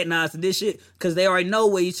doing head nods and this shit because they already know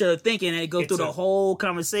what each other thinking, and they go through the whole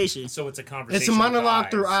conversation. So it's a conversation. It's a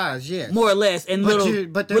monologue through eyes, yes. More or less, and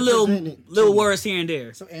But little words here and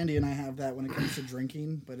there. So Andy and I have that when it comes to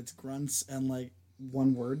drinking, but it's grunts and like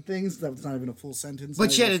one word things. That's not even a full sentence.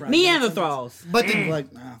 But yet, Neanderthals. But the, Like,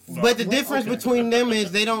 but the difference between them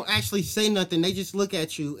is they don't actually say nothing. They just look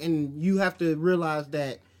at you, and you have to realize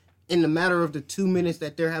that in the matter of the 2 minutes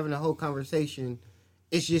that they're having a whole conversation,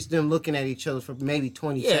 it's just them looking at each other for maybe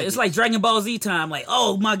 20 seconds. Yeah, it's like Dragon Ball Z time. Like,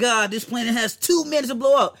 oh my god, this planet has 2 minutes to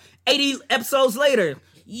blow up. 80 episodes later.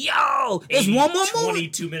 Yo, it's one more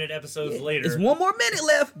 22-minute episodes later. It's 1 more minute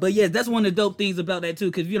left. But yeah, that's one of the dope things about that too.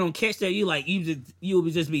 Because if you don't catch that, you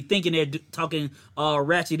would just be thinking they're talking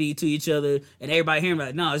ratchety to each other, and everybody hearing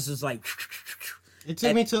like, no, it's just like. It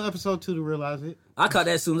took me till episode 2 to realize it. I caught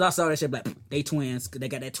that as soon as I saw that shit. Like, they twins. They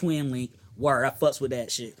got that twin link. Word, I fucks with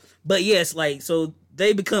that shit. But yes, like, so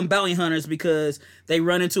they become bounty hunters because they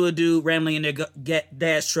run into a dude rambling in their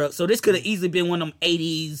dad's truck. So this could have easily been one of them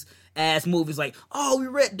 80s ass movies. Like, oh, we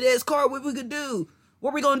read Dad's car. What we could do?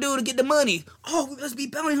 What we gonna do to get the money? Oh, let's be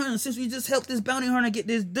bounty hunters since we just helped this bounty hunter get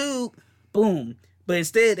this dude. Boom. But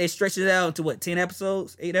instead, they stretched it out to what? 10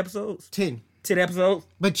 episodes? 8 episodes? 10 episodes.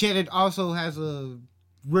 But yet it also has a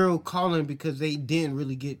real calling because they didn't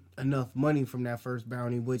really get enough money from that first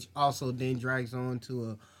bounty, which also then drags on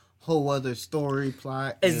to a whole other story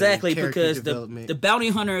plot. Exactly, and because the bounty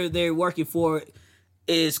hunter they're working for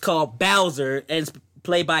is called Bowser, and it's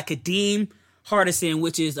played by Kadeem Hardison,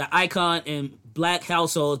 which is an icon in black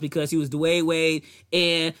households because he was Dwayne Wade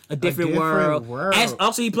in A Different World. And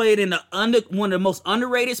also, he played in one of the most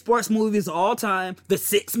underrated sports movies of all time, The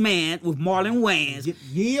Sixth Man with Marlon Wayans.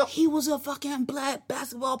 Yeah. He was a fucking black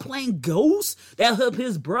basketball playing ghost that helped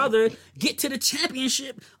his brother get to the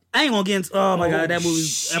championship. I ain't gonna get into, oh my god, that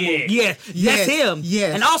movie. Yeah, that's him.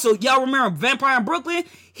 Yes. And also, y'all remember Vampire in Brooklyn?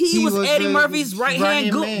 He was Eddie Murphy's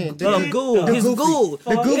right-hand ghoul. His ghoul.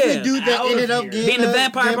 The goofy dude that ended up being the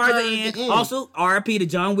vampire part at the end. Also, R.I.P. to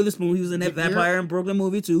John Witherspoon. He was in that Vampire in Brooklyn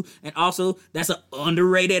movie too. And also, that's an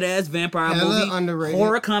underrated-ass vampire movie. Underrated.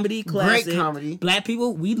 Horror comedy classic. Great comedy. Black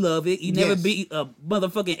people, we love it. You never beat a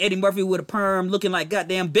motherfucking Eddie Murphy with a perm looking like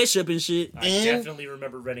goddamn Bishop and shit. I definitely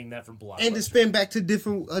remember renting that from Blockbuster. And to spin back to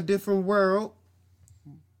a different world,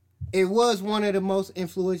 it was one of the most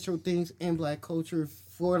influential things in black culture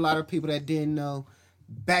for a lot of people that didn't know.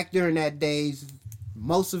 Back during that days,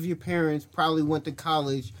 most of your parents probably went to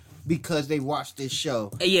college because they watched this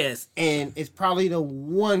show. Yes. And it's probably the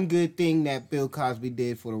one good thing that Bill Cosby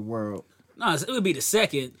did for the world. No, it would be the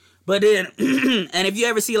second. But then, and if you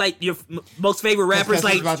ever see like your most favorite rappers,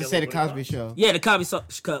 like I was about to say the Cosby Show. Yeah, the Cosby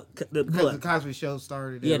Show. The Cosby Show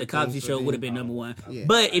started. Yeah, the Cosby Show would have been number one. Yeah.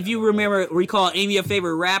 But if you recall any of your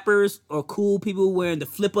favorite rappers or cool people wearing the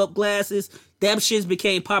flip up glasses, them shits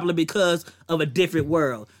became popular because of A Different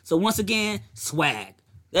World. So once again, swag.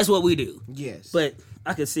 That's what we do. Yes. But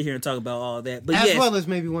I could sit here and talk about all that. But as well as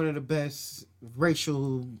maybe one of the best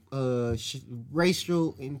racial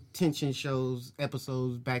intention shows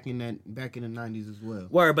episodes back in the 90s as well.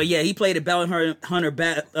 Word, but yeah, he played a bounty hunter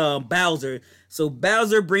Bowser. So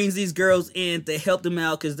Bowser brings these girls in to help them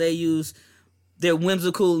out because they use their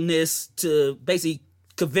whimsicalness to basically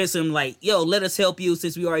convince them like, yo, let us help you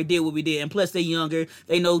since we already did what we did. And plus they're younger,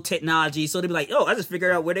 they know technology, so they be like, oh, I just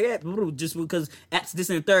figured out where they at just because that's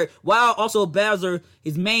this and the third. While also Bowser,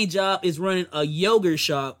 his main job is running a yogurt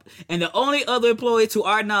shop, and the only other employee to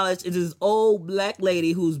our knowledge is this old black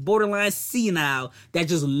lady who's borderline senile that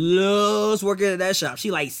just loves working at that shop.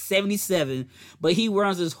 She like 77, but he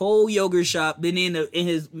runs this whole yogurt shop. Then in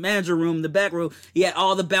his manager room, the back room, he had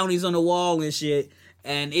all the bounties on the wall and shit.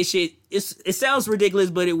 And it sounds ridiculous,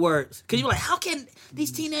 but it works. Because you're like, how can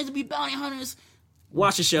these teenagers be bounty hunters?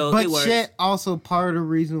 Watch the show. But it works. Chet, also part of the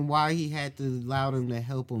reason why he had to allow them to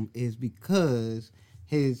help him is because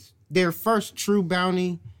their first true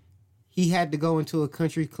bounty, he had to go into a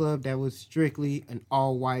country club that was strictly an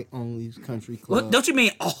all-white only country club. What, don't you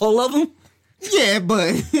mean all of them? Yeah,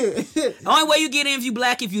 but the only way you get in if you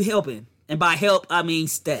black if you helping. And by help, I mean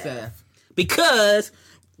staff. Because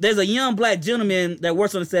there's a young black gentleman that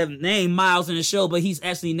works on the staff named Miles in the show, but he's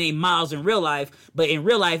actually named Miles in real life. But in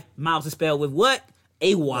real life, Miles is spelled with what?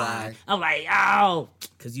 A-Y. I'm like, oh,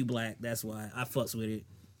 because you black. That's why. I fucks with it.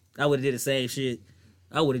 I would have did the same shit.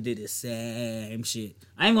 I would have did the same shit.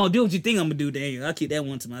 I ain't gonna do what you think I'm gonna do, Daniel. I'll keep that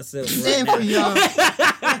one to myself. Stand for y'all.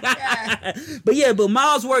 But yeah, but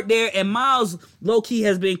Miles worked there, and Miles low-key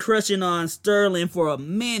has been crushing on Sterling for a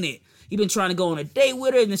minute. He been trying to go on a date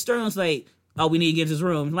with her, and then Sterling's like, oh, we need to get to this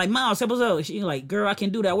room. I'm like, Miles, help us out. She's like, girl, I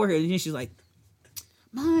can't do that. I work here. And then she's like,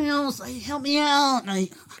 Miles, like, help me out.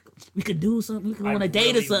 Like, we could do something. We could go on a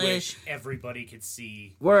date or something. Wish everybody could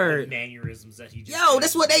see Word. the mannerisms that he just Yo, did.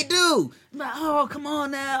 that's what they do. I'm like, oh, come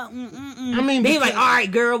on now. I mean, they like, because- all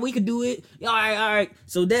right, girl, we could do it. All right.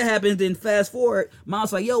 So that happens. Then fast forward,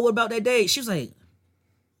 Miles like, yo, what about that date? She was like,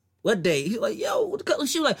 what date? He's like, yo, what the color?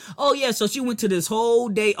 She was like, oh yeah. So she went to this whole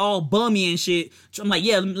date all bummy and shit. I'm like,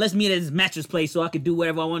 yeah, let's meet at this mattress place so I could do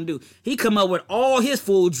whatever I want to do. He come up with all his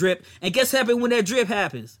full drip, and guess what happened when that drip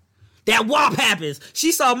happens? That WAP happens.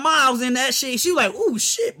 She saw Miles in that shit. She was like, oh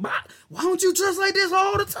shit, why don't you dress like this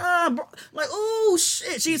all the time, bro? Like, oh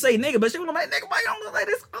shit. She say nigga, but she was like, nigga, why you don't look like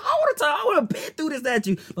this all the time? I would have been through this at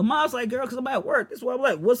you. But Miles like, girl, because I'm at work. That's why I'm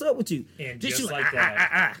like, what's up with you? And She just was like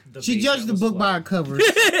that, the She basement judged the was book by flat. a cover.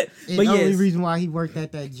 But And the only yes. reason why he worked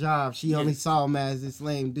at that job, she only saw him as this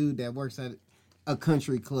lame dude that works at a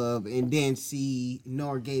country club, and then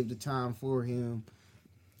Nor gave the time for him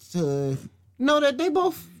to know that they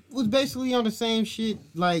both was basically on the same shit.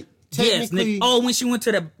 Like Yes, technically, nigga. Oh, when she went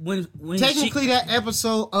to the when technically that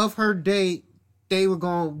episode of her date, they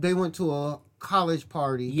went to a college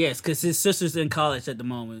party. yes, because his sister's in college at the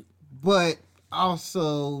moment. But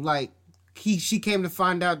also like she came to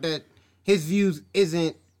find out that his views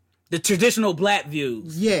isn't The traditional black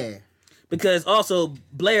views. yeah. Because also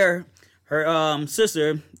Blair, her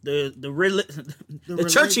sister, the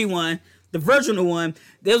churchy one, the virginal one,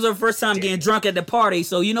 that was her first time getting drunk at the party.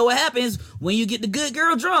 So you know what happens when you get the good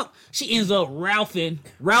girl drunk? She ends up Ralphing.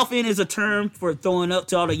 Ralphing is a term for throwing up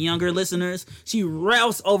to all the younger listeners. She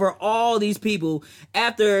Ralphs over all these people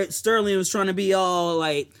after Sterling was trying to be all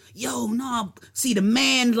like, yo, no, see the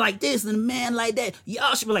man like this and the man like that.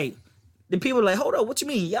 Y'all should be like, the people are like, hold up, what you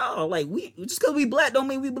mean, y'all? Like, we just because we black don't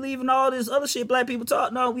mean we believe in all this other shit black people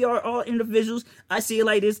talk. No, we are all individuals. I see it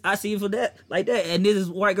like this. I see it for that, like that. And this is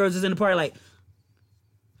white girls is in the party like,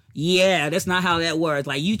 yeah, that's not how that works.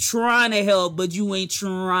 Like, you trying to help, but you ain't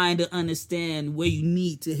trying to understand where you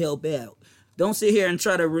need to help out. Don't sit here and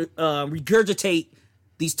try to regurgitate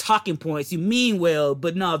these talking points. You mean well,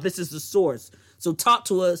 but no, this is the source. So talk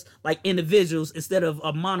to us like individuals instead of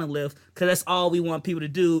a monolith, because that's all we want people to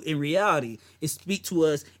do in reality, is speak to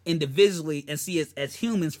us individually and see us as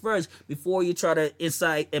humans first before you try to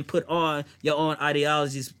incite and put on your own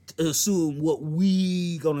ideologies to assume what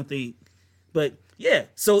we gonna think. But yeah,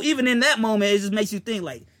 so even in that moment, it just makes you think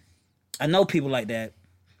like, I know people like that.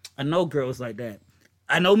 I know girls like that.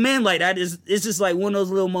 I know men like that. It's just like one of those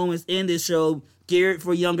little moments in this show geared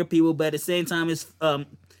for younger people, but at the same time,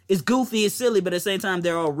 it's goofy, it's silly, but at the same time,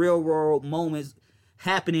 there are real world moments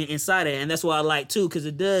happening inside it, and that's what I like too, because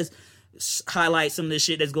it does highlight some of the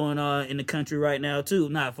shit that's going on in the country right now too.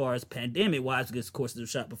 Not as far as pandemic wise, because of course it was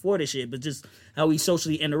shot before this shit, but just how we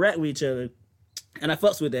socially interact with each other, and I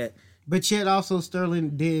fucks with that. But yet also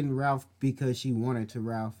Sterling did Ralph because she wanted to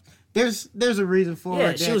Ralph. There's a reason for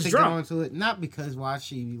Yeah, her she dad was to drunk. go into it, not because why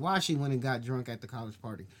she went and got drunk at the college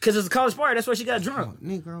party. Because it's a college party, that's why she got drunk. Oh,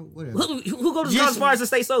 Negro, whatever. Who goes to Yes. college parties and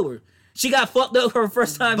stay sober? She got fucked up her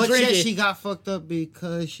first time But drinking. yet she got fucked up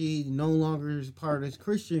because she no longer is part of this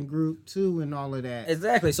Christian group too, and all of that.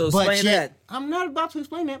 Exactly. So But explain yet, that. I'm not about to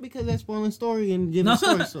explain that because that's spoiling story and giving No,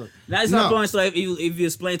 story. that's not point. So if you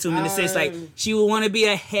explain to him in the sense like she would want to be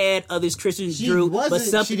ahead of this Christian She group, wasn't. but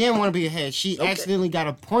something She didn't want to be ahead. She accidentally got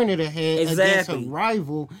appointed ahead against Exactly. a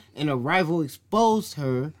rival, and a rival exposed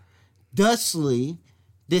her, thusly.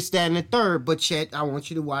 This, that, and the third. But Chet, I want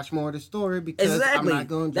you to watch more of the story because exactly. I'm not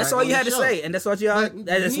going to. That's all you had to say, and that's what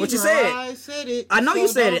that's what you said. I said it. I know you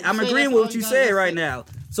So said it. don't I'm say agreeing that's with all what you got said to right say. now.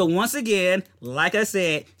 So once again, like I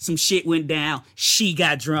said, some shit went down. She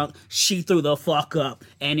got drunk. She threw the fuck up,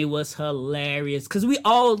 and it was hilarious because we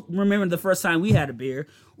all remember the first time we had a beer.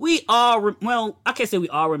 We all, well, I can't say we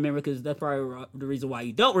all remember because that's probably the reason why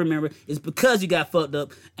you don't remember is because you got fucked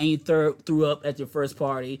up and you threw up at your first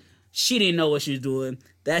party. She didn't know what she was doing.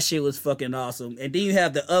 That shit was fucking awesome. And then you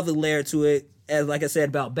have the other layer to it, as like I said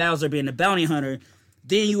about Bowser being the bounty hunter.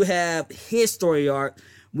 Then you have his story arc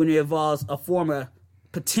when it involves a former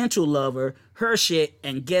potential lover, her shit,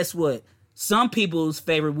 and guess what? Some people's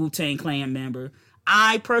favorite Wu-Tang Clan member.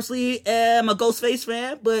 I personally am a Ghostface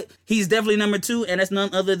fan, but he's definitely number 2, and that's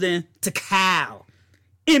none other than Takao.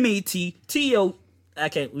 M-E-T-T-O.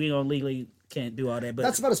 We don't legally can't do all that, but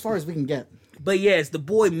That's about as far as we can get. But yes, the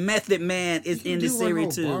boy Method Man is in the Do one series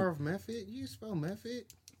whole too. bar of method? You spell method?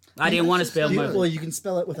 I didn't want to spell method. Well, you can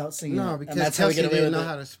spell it without singing No, it. because And that's how we Kelsey get away didn't with know it.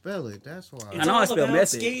 how to spell it. That's why. It's know all I spell about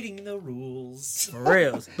method. skating the rules. For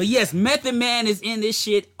reals. But yes, Method Man is in this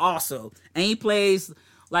shit also. And he plays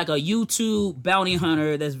like a YouTube bounty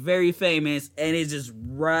hunter that's very famous, and it just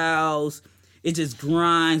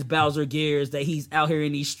grinds Bowser gears that he's out here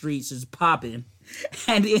in these streets just popping.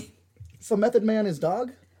 And So Method Man is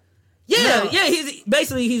dog? yeah,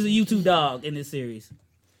 he's a YouTube dog in this series.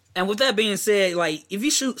 And with that being said, like, if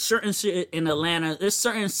you shoot certain shit in Atlanta, there's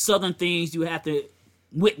certain southern things you have to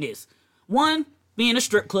witness. One, being a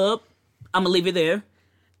strip club. I'm gonna leave it there.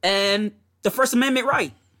 And the First Amendment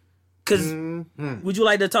right. Because would you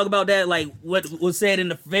like to talk about that? Like, what was said in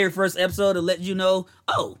the very first episode to let you know,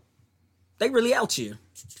 oh, they really out here.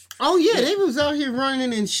 Oh yeah, they was out here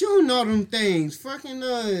running and shooting all them things. Fucking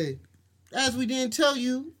as we didn't tell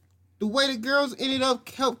you, the way the girls ended up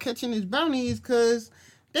help catching this bounty is because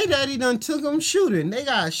they daddy done took them shooting. They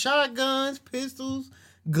got shotguns, pistols,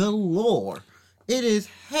 galore. It is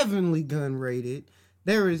heavenly gun rated.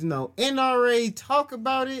 There is no NRA talk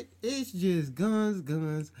about it. It's just guns,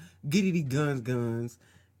 giddity guns,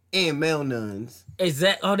 and male nuns.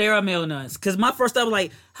 Oh, there are male nuns. Because my first thought was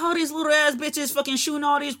like, how are these little ass bitches fucking shooting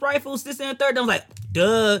all these rifles, this and the third? I was like,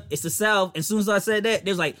 duh, it's the South. As soon as I said that,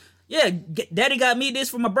 they was like, yeah, daddy got me this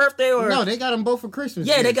for my birthday, or No, they got them both for Christmas.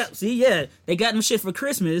 yeah, gifts. they got them shit for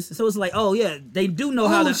Christmas. So it's like, oh yeah, they do know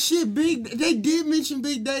how Oh to. shit, they did mention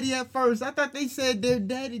Big Daddy at first. I thought they said their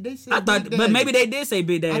daddy. They said I thought, Big Daddy. but maybe they did say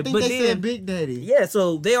Big Daddy. I think but they then, said Big Daddy. yeah,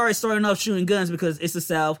 so they already starting off shooting guns because it's the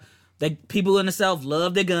South. People in the South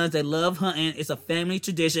love their guns. They love hunting. It's a family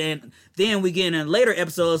tradition. And then we get in later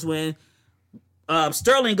episodes when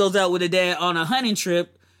Sterling goes out with her dad on a hunting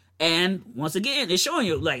trip. And once again, it's showing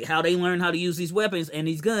you like how they learn how to use these weapons and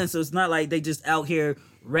these guns. So it's not like they just out here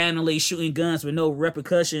randomly shooting guns with no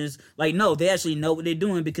repercussions. Like, no, they actually know what they're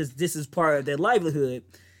doing because this is part of their livelihood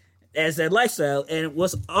as their lifestyle. And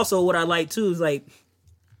what's also what I like too is like,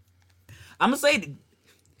 I'm gonna say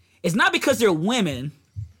it's not because they're women,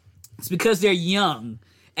 it's because they're young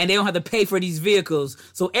and they don't have to pay for these vehicles.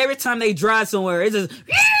 So every time they drive somewhere, it's just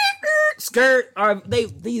skirt, or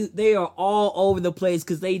they are all over the place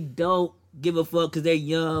because they don't give a fuck because they're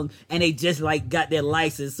young and they just like got their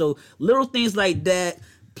license. So little things like that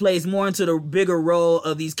plays more into the bigger role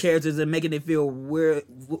of these characters and making it feel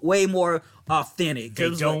way more authentic. They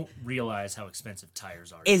don't realize how expensive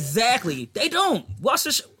tires are. Exactly. They don't. Watch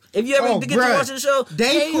the show. If you ever get to bruh, watch the show,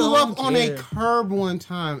 they pull don't up on a care. curb one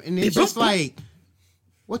time and it's just like,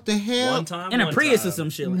 what the hell? One time, in a one Prius time. or some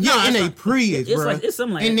shit. Like Yeah, in that. a Prius, It's bro. like- it's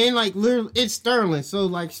something like and that. then like literally, it's Sterling. So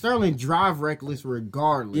like Sterling drive reckless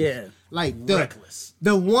regardless. Yeah. like Reckless.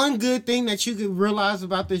 The one good thing that you could realize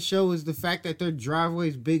about this show is the fact that their driveway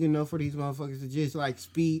is big enough for these motherfuckers to just like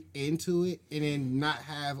speed into it and then not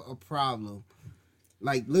have a problem.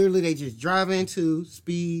 Like literally, they just drive into,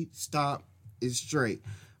 speed, stop, is straight.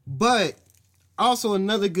 But also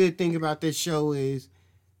another good thing about this show is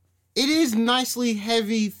it is nicely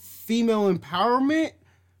heavy female empowerment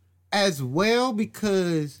as well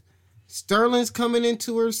because Sterling's coming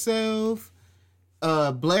into herself,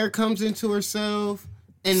 Blair comes into herself,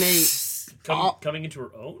 and they Coming into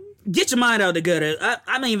her own? Get your mind out of the gutter.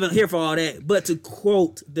 I'm not even here for all that. But to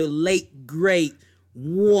quote the late, great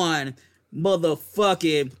one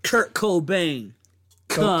motherfucking Kurt Cobain,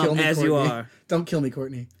 come as Courtney. you are, Don't kill me,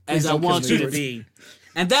 Courtney. as Please I don't kill want me, you to Courtney. be.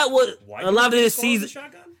 And that was Why a lot of did you this swallow the season.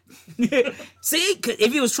 shotgun? See, 'cause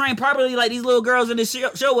if he was trained properly like these little girls in this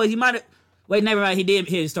show was, he might have. Wait, never mind. He did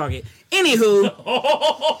hit his target. Anywho,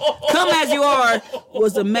 Come As You Are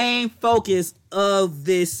was the main focus of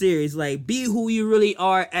this series. Like, be who you really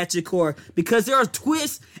are at your core. Because there are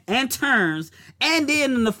twists and turns. And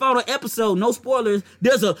then in the final episode, no spoilers,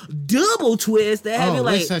 there's a double twist that have you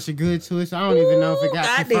like. it's such a good twist. I don't even know if it got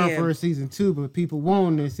goddamn. confirmed for a season 2, but people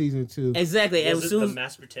want in season 2. Exactly. And Was as it soon the as,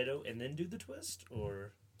 mashed potato and then do the twist?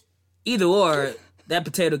 Or either or, that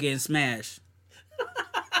potato getting smashed.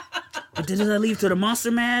 But then does that lead to the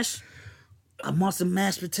monster mash? A monster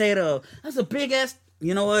mashed potato. That's a big ass.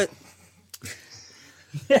 You know what?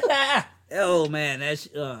 Oh man, that's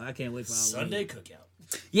I can't wait for Halloween. Sunday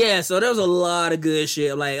cookout? Yeah, so there was a lot of good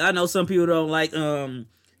shit. Like I know some people don't like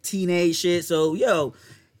teenage shit. So yo,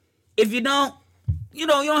 if you don't, you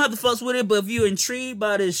don't have to fuss with it. But if you're intrigued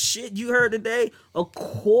by this shit you heard today, of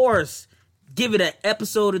course, give it an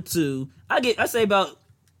episode or two. I say about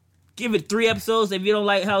give it 3 episodes. If you don't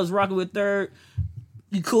like how it's rocking with third,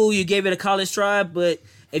 you cool. You gave it a college try, but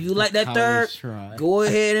if you like that College third, try. go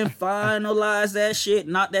ahead and finalize that shit.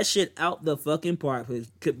 Knock that shit out the fucking park.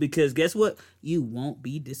 Because guess what? You won't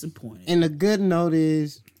be disappointed. And the good note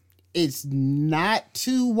is, it's not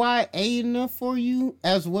too YA enough for you,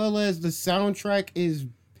 as well as the soundtrack is,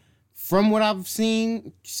 from what I've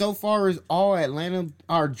seen so far, is all Atlanta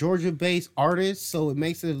or Georgia-based artists, so it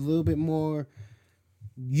makes it a little bit more.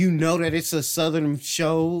 You know that it's a Southern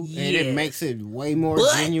show, and it Yes. makes it way more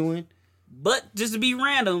But- genuine. But just to be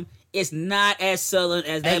random, it's not as Southern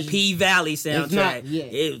as that As- P Valley soundtrack. not,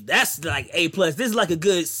 yeah. That's like A+. This is like a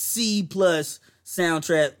good C+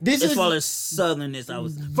 soundtrack This as is- far as Southernness.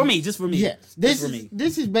 For me. Yes, Just for me.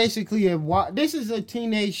 this is basically this is a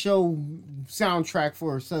teenage show soundtrack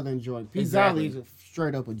for a Southern joint. P Exactly. Valley is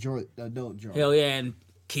straight up adult joint. Hell yeah, and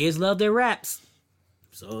kids love their raps.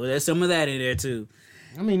 So there's some of that in there too.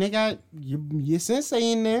 I mean, they got your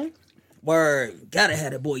sensei in there. Word, gotta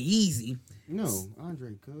have that boy Yeezy. No,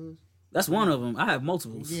 Andre Cuz. That's one of them. I have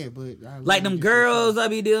multiples. Yeah, but Like them girls I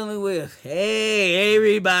be dealing with. Hey,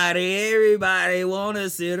 everybody wanna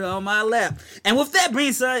sit on my lap. And with that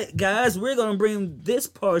being said, guys, we're gonna bring this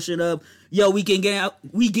portion up. Yo, we geeking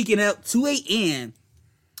out 2 a.m.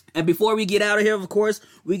 And before we get out of here, of course,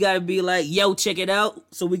 we gotta be like, yo, check it out.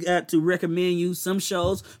 So we got to recommend you some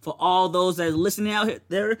shows for all those that are listening out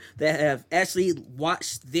there that have actually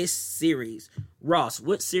watched this series. Ross,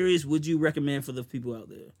 what series would you recommend for the people out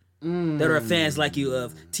there that are fans like you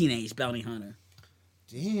of Teenage Bounty Hunter?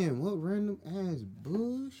 Damn, what random ass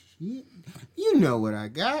bullshit. You know what I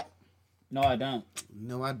got. No, I don't.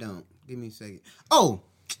 No, I don't. Give me a second. Oh,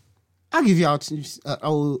 I'll give y'all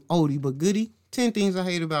oldie but goodie. 10 Things I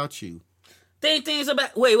Hate About You. Things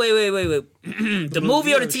about wait. The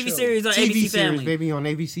movie or the TV show? series on TV ABC series, Family? baby, on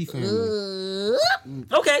ABC Family.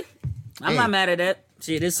 Okay. I'm Hey. not mad at that.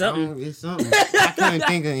 Shit, it's something. It's something. I couldn't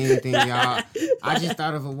think of anything, y'all. I just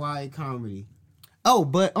thought of a YA comedy. Oh,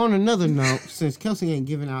 but on another note, since Kelsey ain't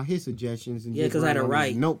giving out his suggestions and Yeah, just 'cause I had to on his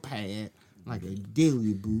write. notepad like a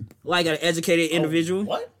dilly boop. Like an educated individual.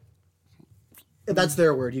 What? That's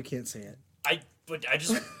their word. You can't say it. I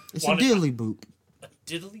just It's a wanted dilly boop.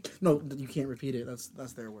 diddly. No, you can't repeat it.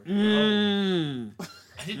 That's their word. Mm.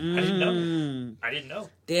 I didn't know. I didn't know.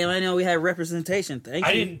 Damn, I know we had representation. Thank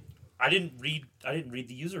you. I didn't read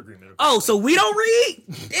the user agreement. Oh, so we don't read?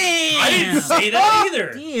 Damn. I didn't say that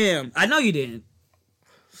either. Damn. I know you didn't.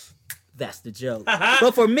 That's the joke.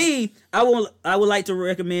 But for me, I would like to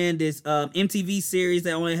recommend this MTV series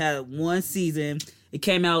that only had one season. It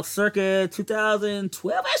came out circa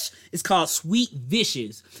 2012-ish. It's called Sweet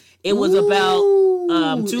Vicious. It was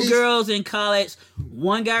about two girls in college.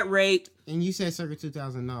 One got raped. And you said circa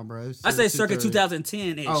 2000, no, bro. It's I said circa 2000.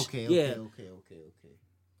 2010-ish. Okay. Yeah.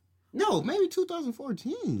 No, maybe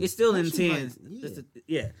 2014. It's still in That the shit tens. like-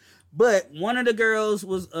 Yeah. But one of the girls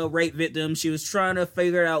was a rape victim. She was trying to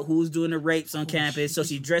figure out who's doing the rapes on campus. So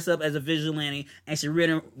she dressed up as a vigilante and she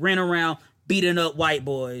ran around beating up white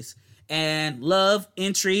boys. And love,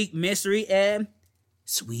 intrigue, mystery, and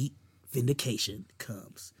sweet vindication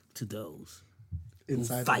comes to those.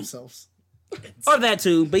 Inside Fight. themselves. Or that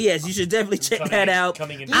too. But yes, you should definitely check that out.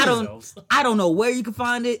 Coming into I themselves. don't know where you can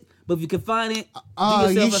find it, but if you can find it, do You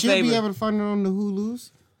yourself a should favor. be able to find it on the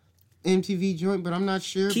Hulu's MTV joint, but I'm not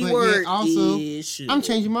sure. Keyword but yeah, also, is should. I'm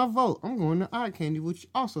changing my vote. I'm going to Eye Candy, which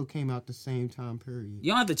also came out the same time period.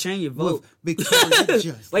 You don't have to change your vote. With Victoria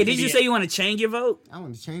Justice. Wait, did you say you want to change your vote? I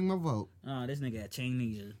want to change my vote. Oh, this nigga got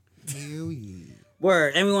amnesia. Hell yeah.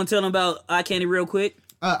 Word. And we want to tell them about Eye Candy real quick.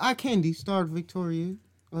 Eye Candy starred Victoria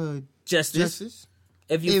Justice.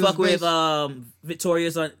 If you It was fuck with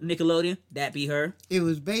Victoria's on Nickelodeon, that be her. It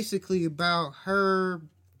was basically about her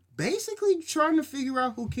basically trying to figure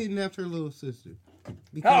out who kidnapped her little sister. Oh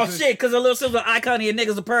Because shit, because her little sister Eye Candy and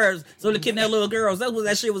niggas are pervs, so they kidnap little girls. That's what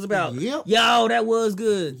that shit was about. Yep. Yo, that was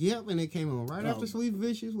good. Yep, and it came on right after Sweet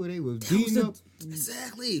Vicious, where they was That was beating up.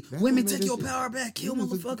 exactly. That's Women what take made your it- power back. Kill It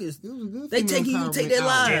was a- motherfuckers. It was a good. They take female you, take empowerment their album.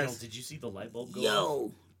 lives. Daniel, did you see the light bulb go off?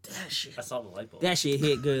 Yo, that shit. I saw the light bulb. That shit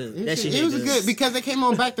hit good. It That shit hit was good because they came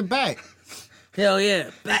on back to back. Hell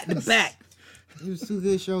yeah, back to back. It was two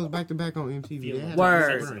good shows back to back on MTV. Feel They like had Word.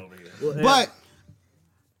 a good Jason run. over here. But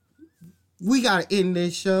we gotta end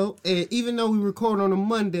this show, and even though we record on a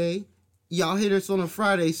Monday, y'all hit us on a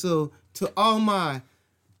Friday. So to all my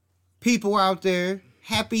people out there,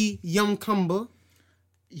 happy Yom Kippur.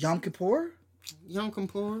 Yom Kippur? Yom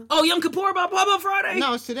Kippur. Oh, Yom Kippur about Pop-Up Friday?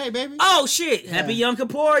 No, it's today, baby. Oh shit! Happy Yom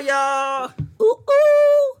Kippur, y'all! Ooh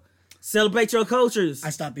ooh! Celebrate your cultures. I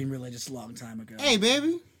stopped being religious a long time ago. Hey,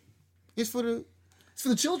 baby. It's for the It's for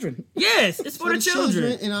the children. Yes, it's for the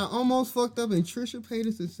children. And I almost fucked up, and Trisha paid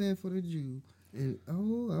us and said for the Jew. And I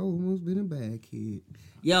almost been a bad kid.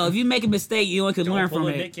 Yo, if you make a mistake, you only can Don't learn pull from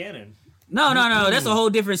a it. Nick Cannon. No, that's a whole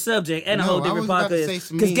different subject and a No, whole I different was about to say podcast.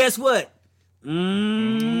 some Because mean- guess what?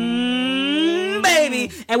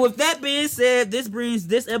 baby. And with that being said, this brings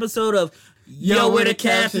this episode of Yo, Where the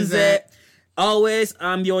Captions At. Always,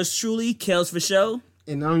 I'm yours truly, Kels for Show.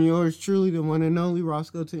 And I'm yours truly, the one and only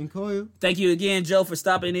Roscoe Tinkoil. Thank you again, Joe, for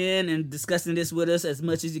stopping in and discussing this with us as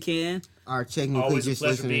much as you can. Or technically Always a just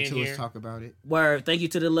pleasure listening being to here. us talk about it. Word. Thank you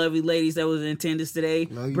to the lovely ladies that was in attendance today,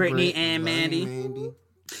 Love you, Brittany Britt. and Love you, Mandy. Mandy.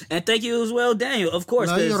 And thank you as well, Daniel, of course,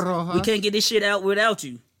 Love you, because Rojas. we can't get this shit out without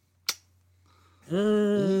you.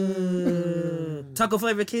 Taco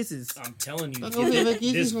flavor kisses. I'm telling you, Taco flavor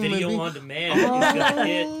kisses this on my video big- on demand is gonna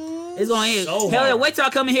hit. It's going to hit. So Hell yeah, hard. wait till I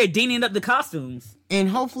come in here deaning up the costumes. And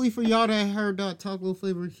hopefully for y'all that heard that Taco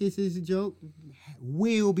Flavor Kisses joke,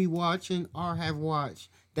 will be watching or have watched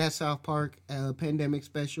that South Park pandemic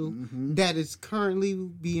special that is currently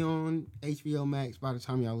be on HBO Max by the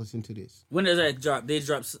time y'all listen to this. When does that drop?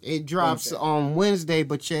 It drops on Wednesday,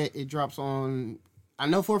 but yet it drops on, I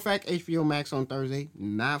know for a fact, HBO Max on Thursday,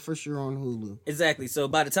 not for sure on Hulu. Exactly. So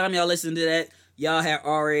by the time y'all listen to that, y'all have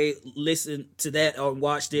already listened to that or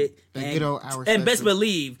watched it. That And, good old hour and best special.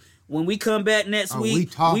 believe, when we come back next Oh, we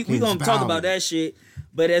week, talking we going to talk about about it. that shit.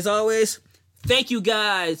 But as always, thank you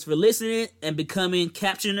guys for listening and becoming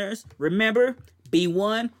captioners. Remember, be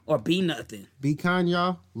one or be nothing. Be kind,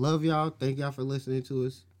 y'all. Love y'all. Thank y'all for listening to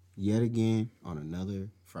us yet again on another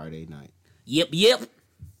Friday night. Yep.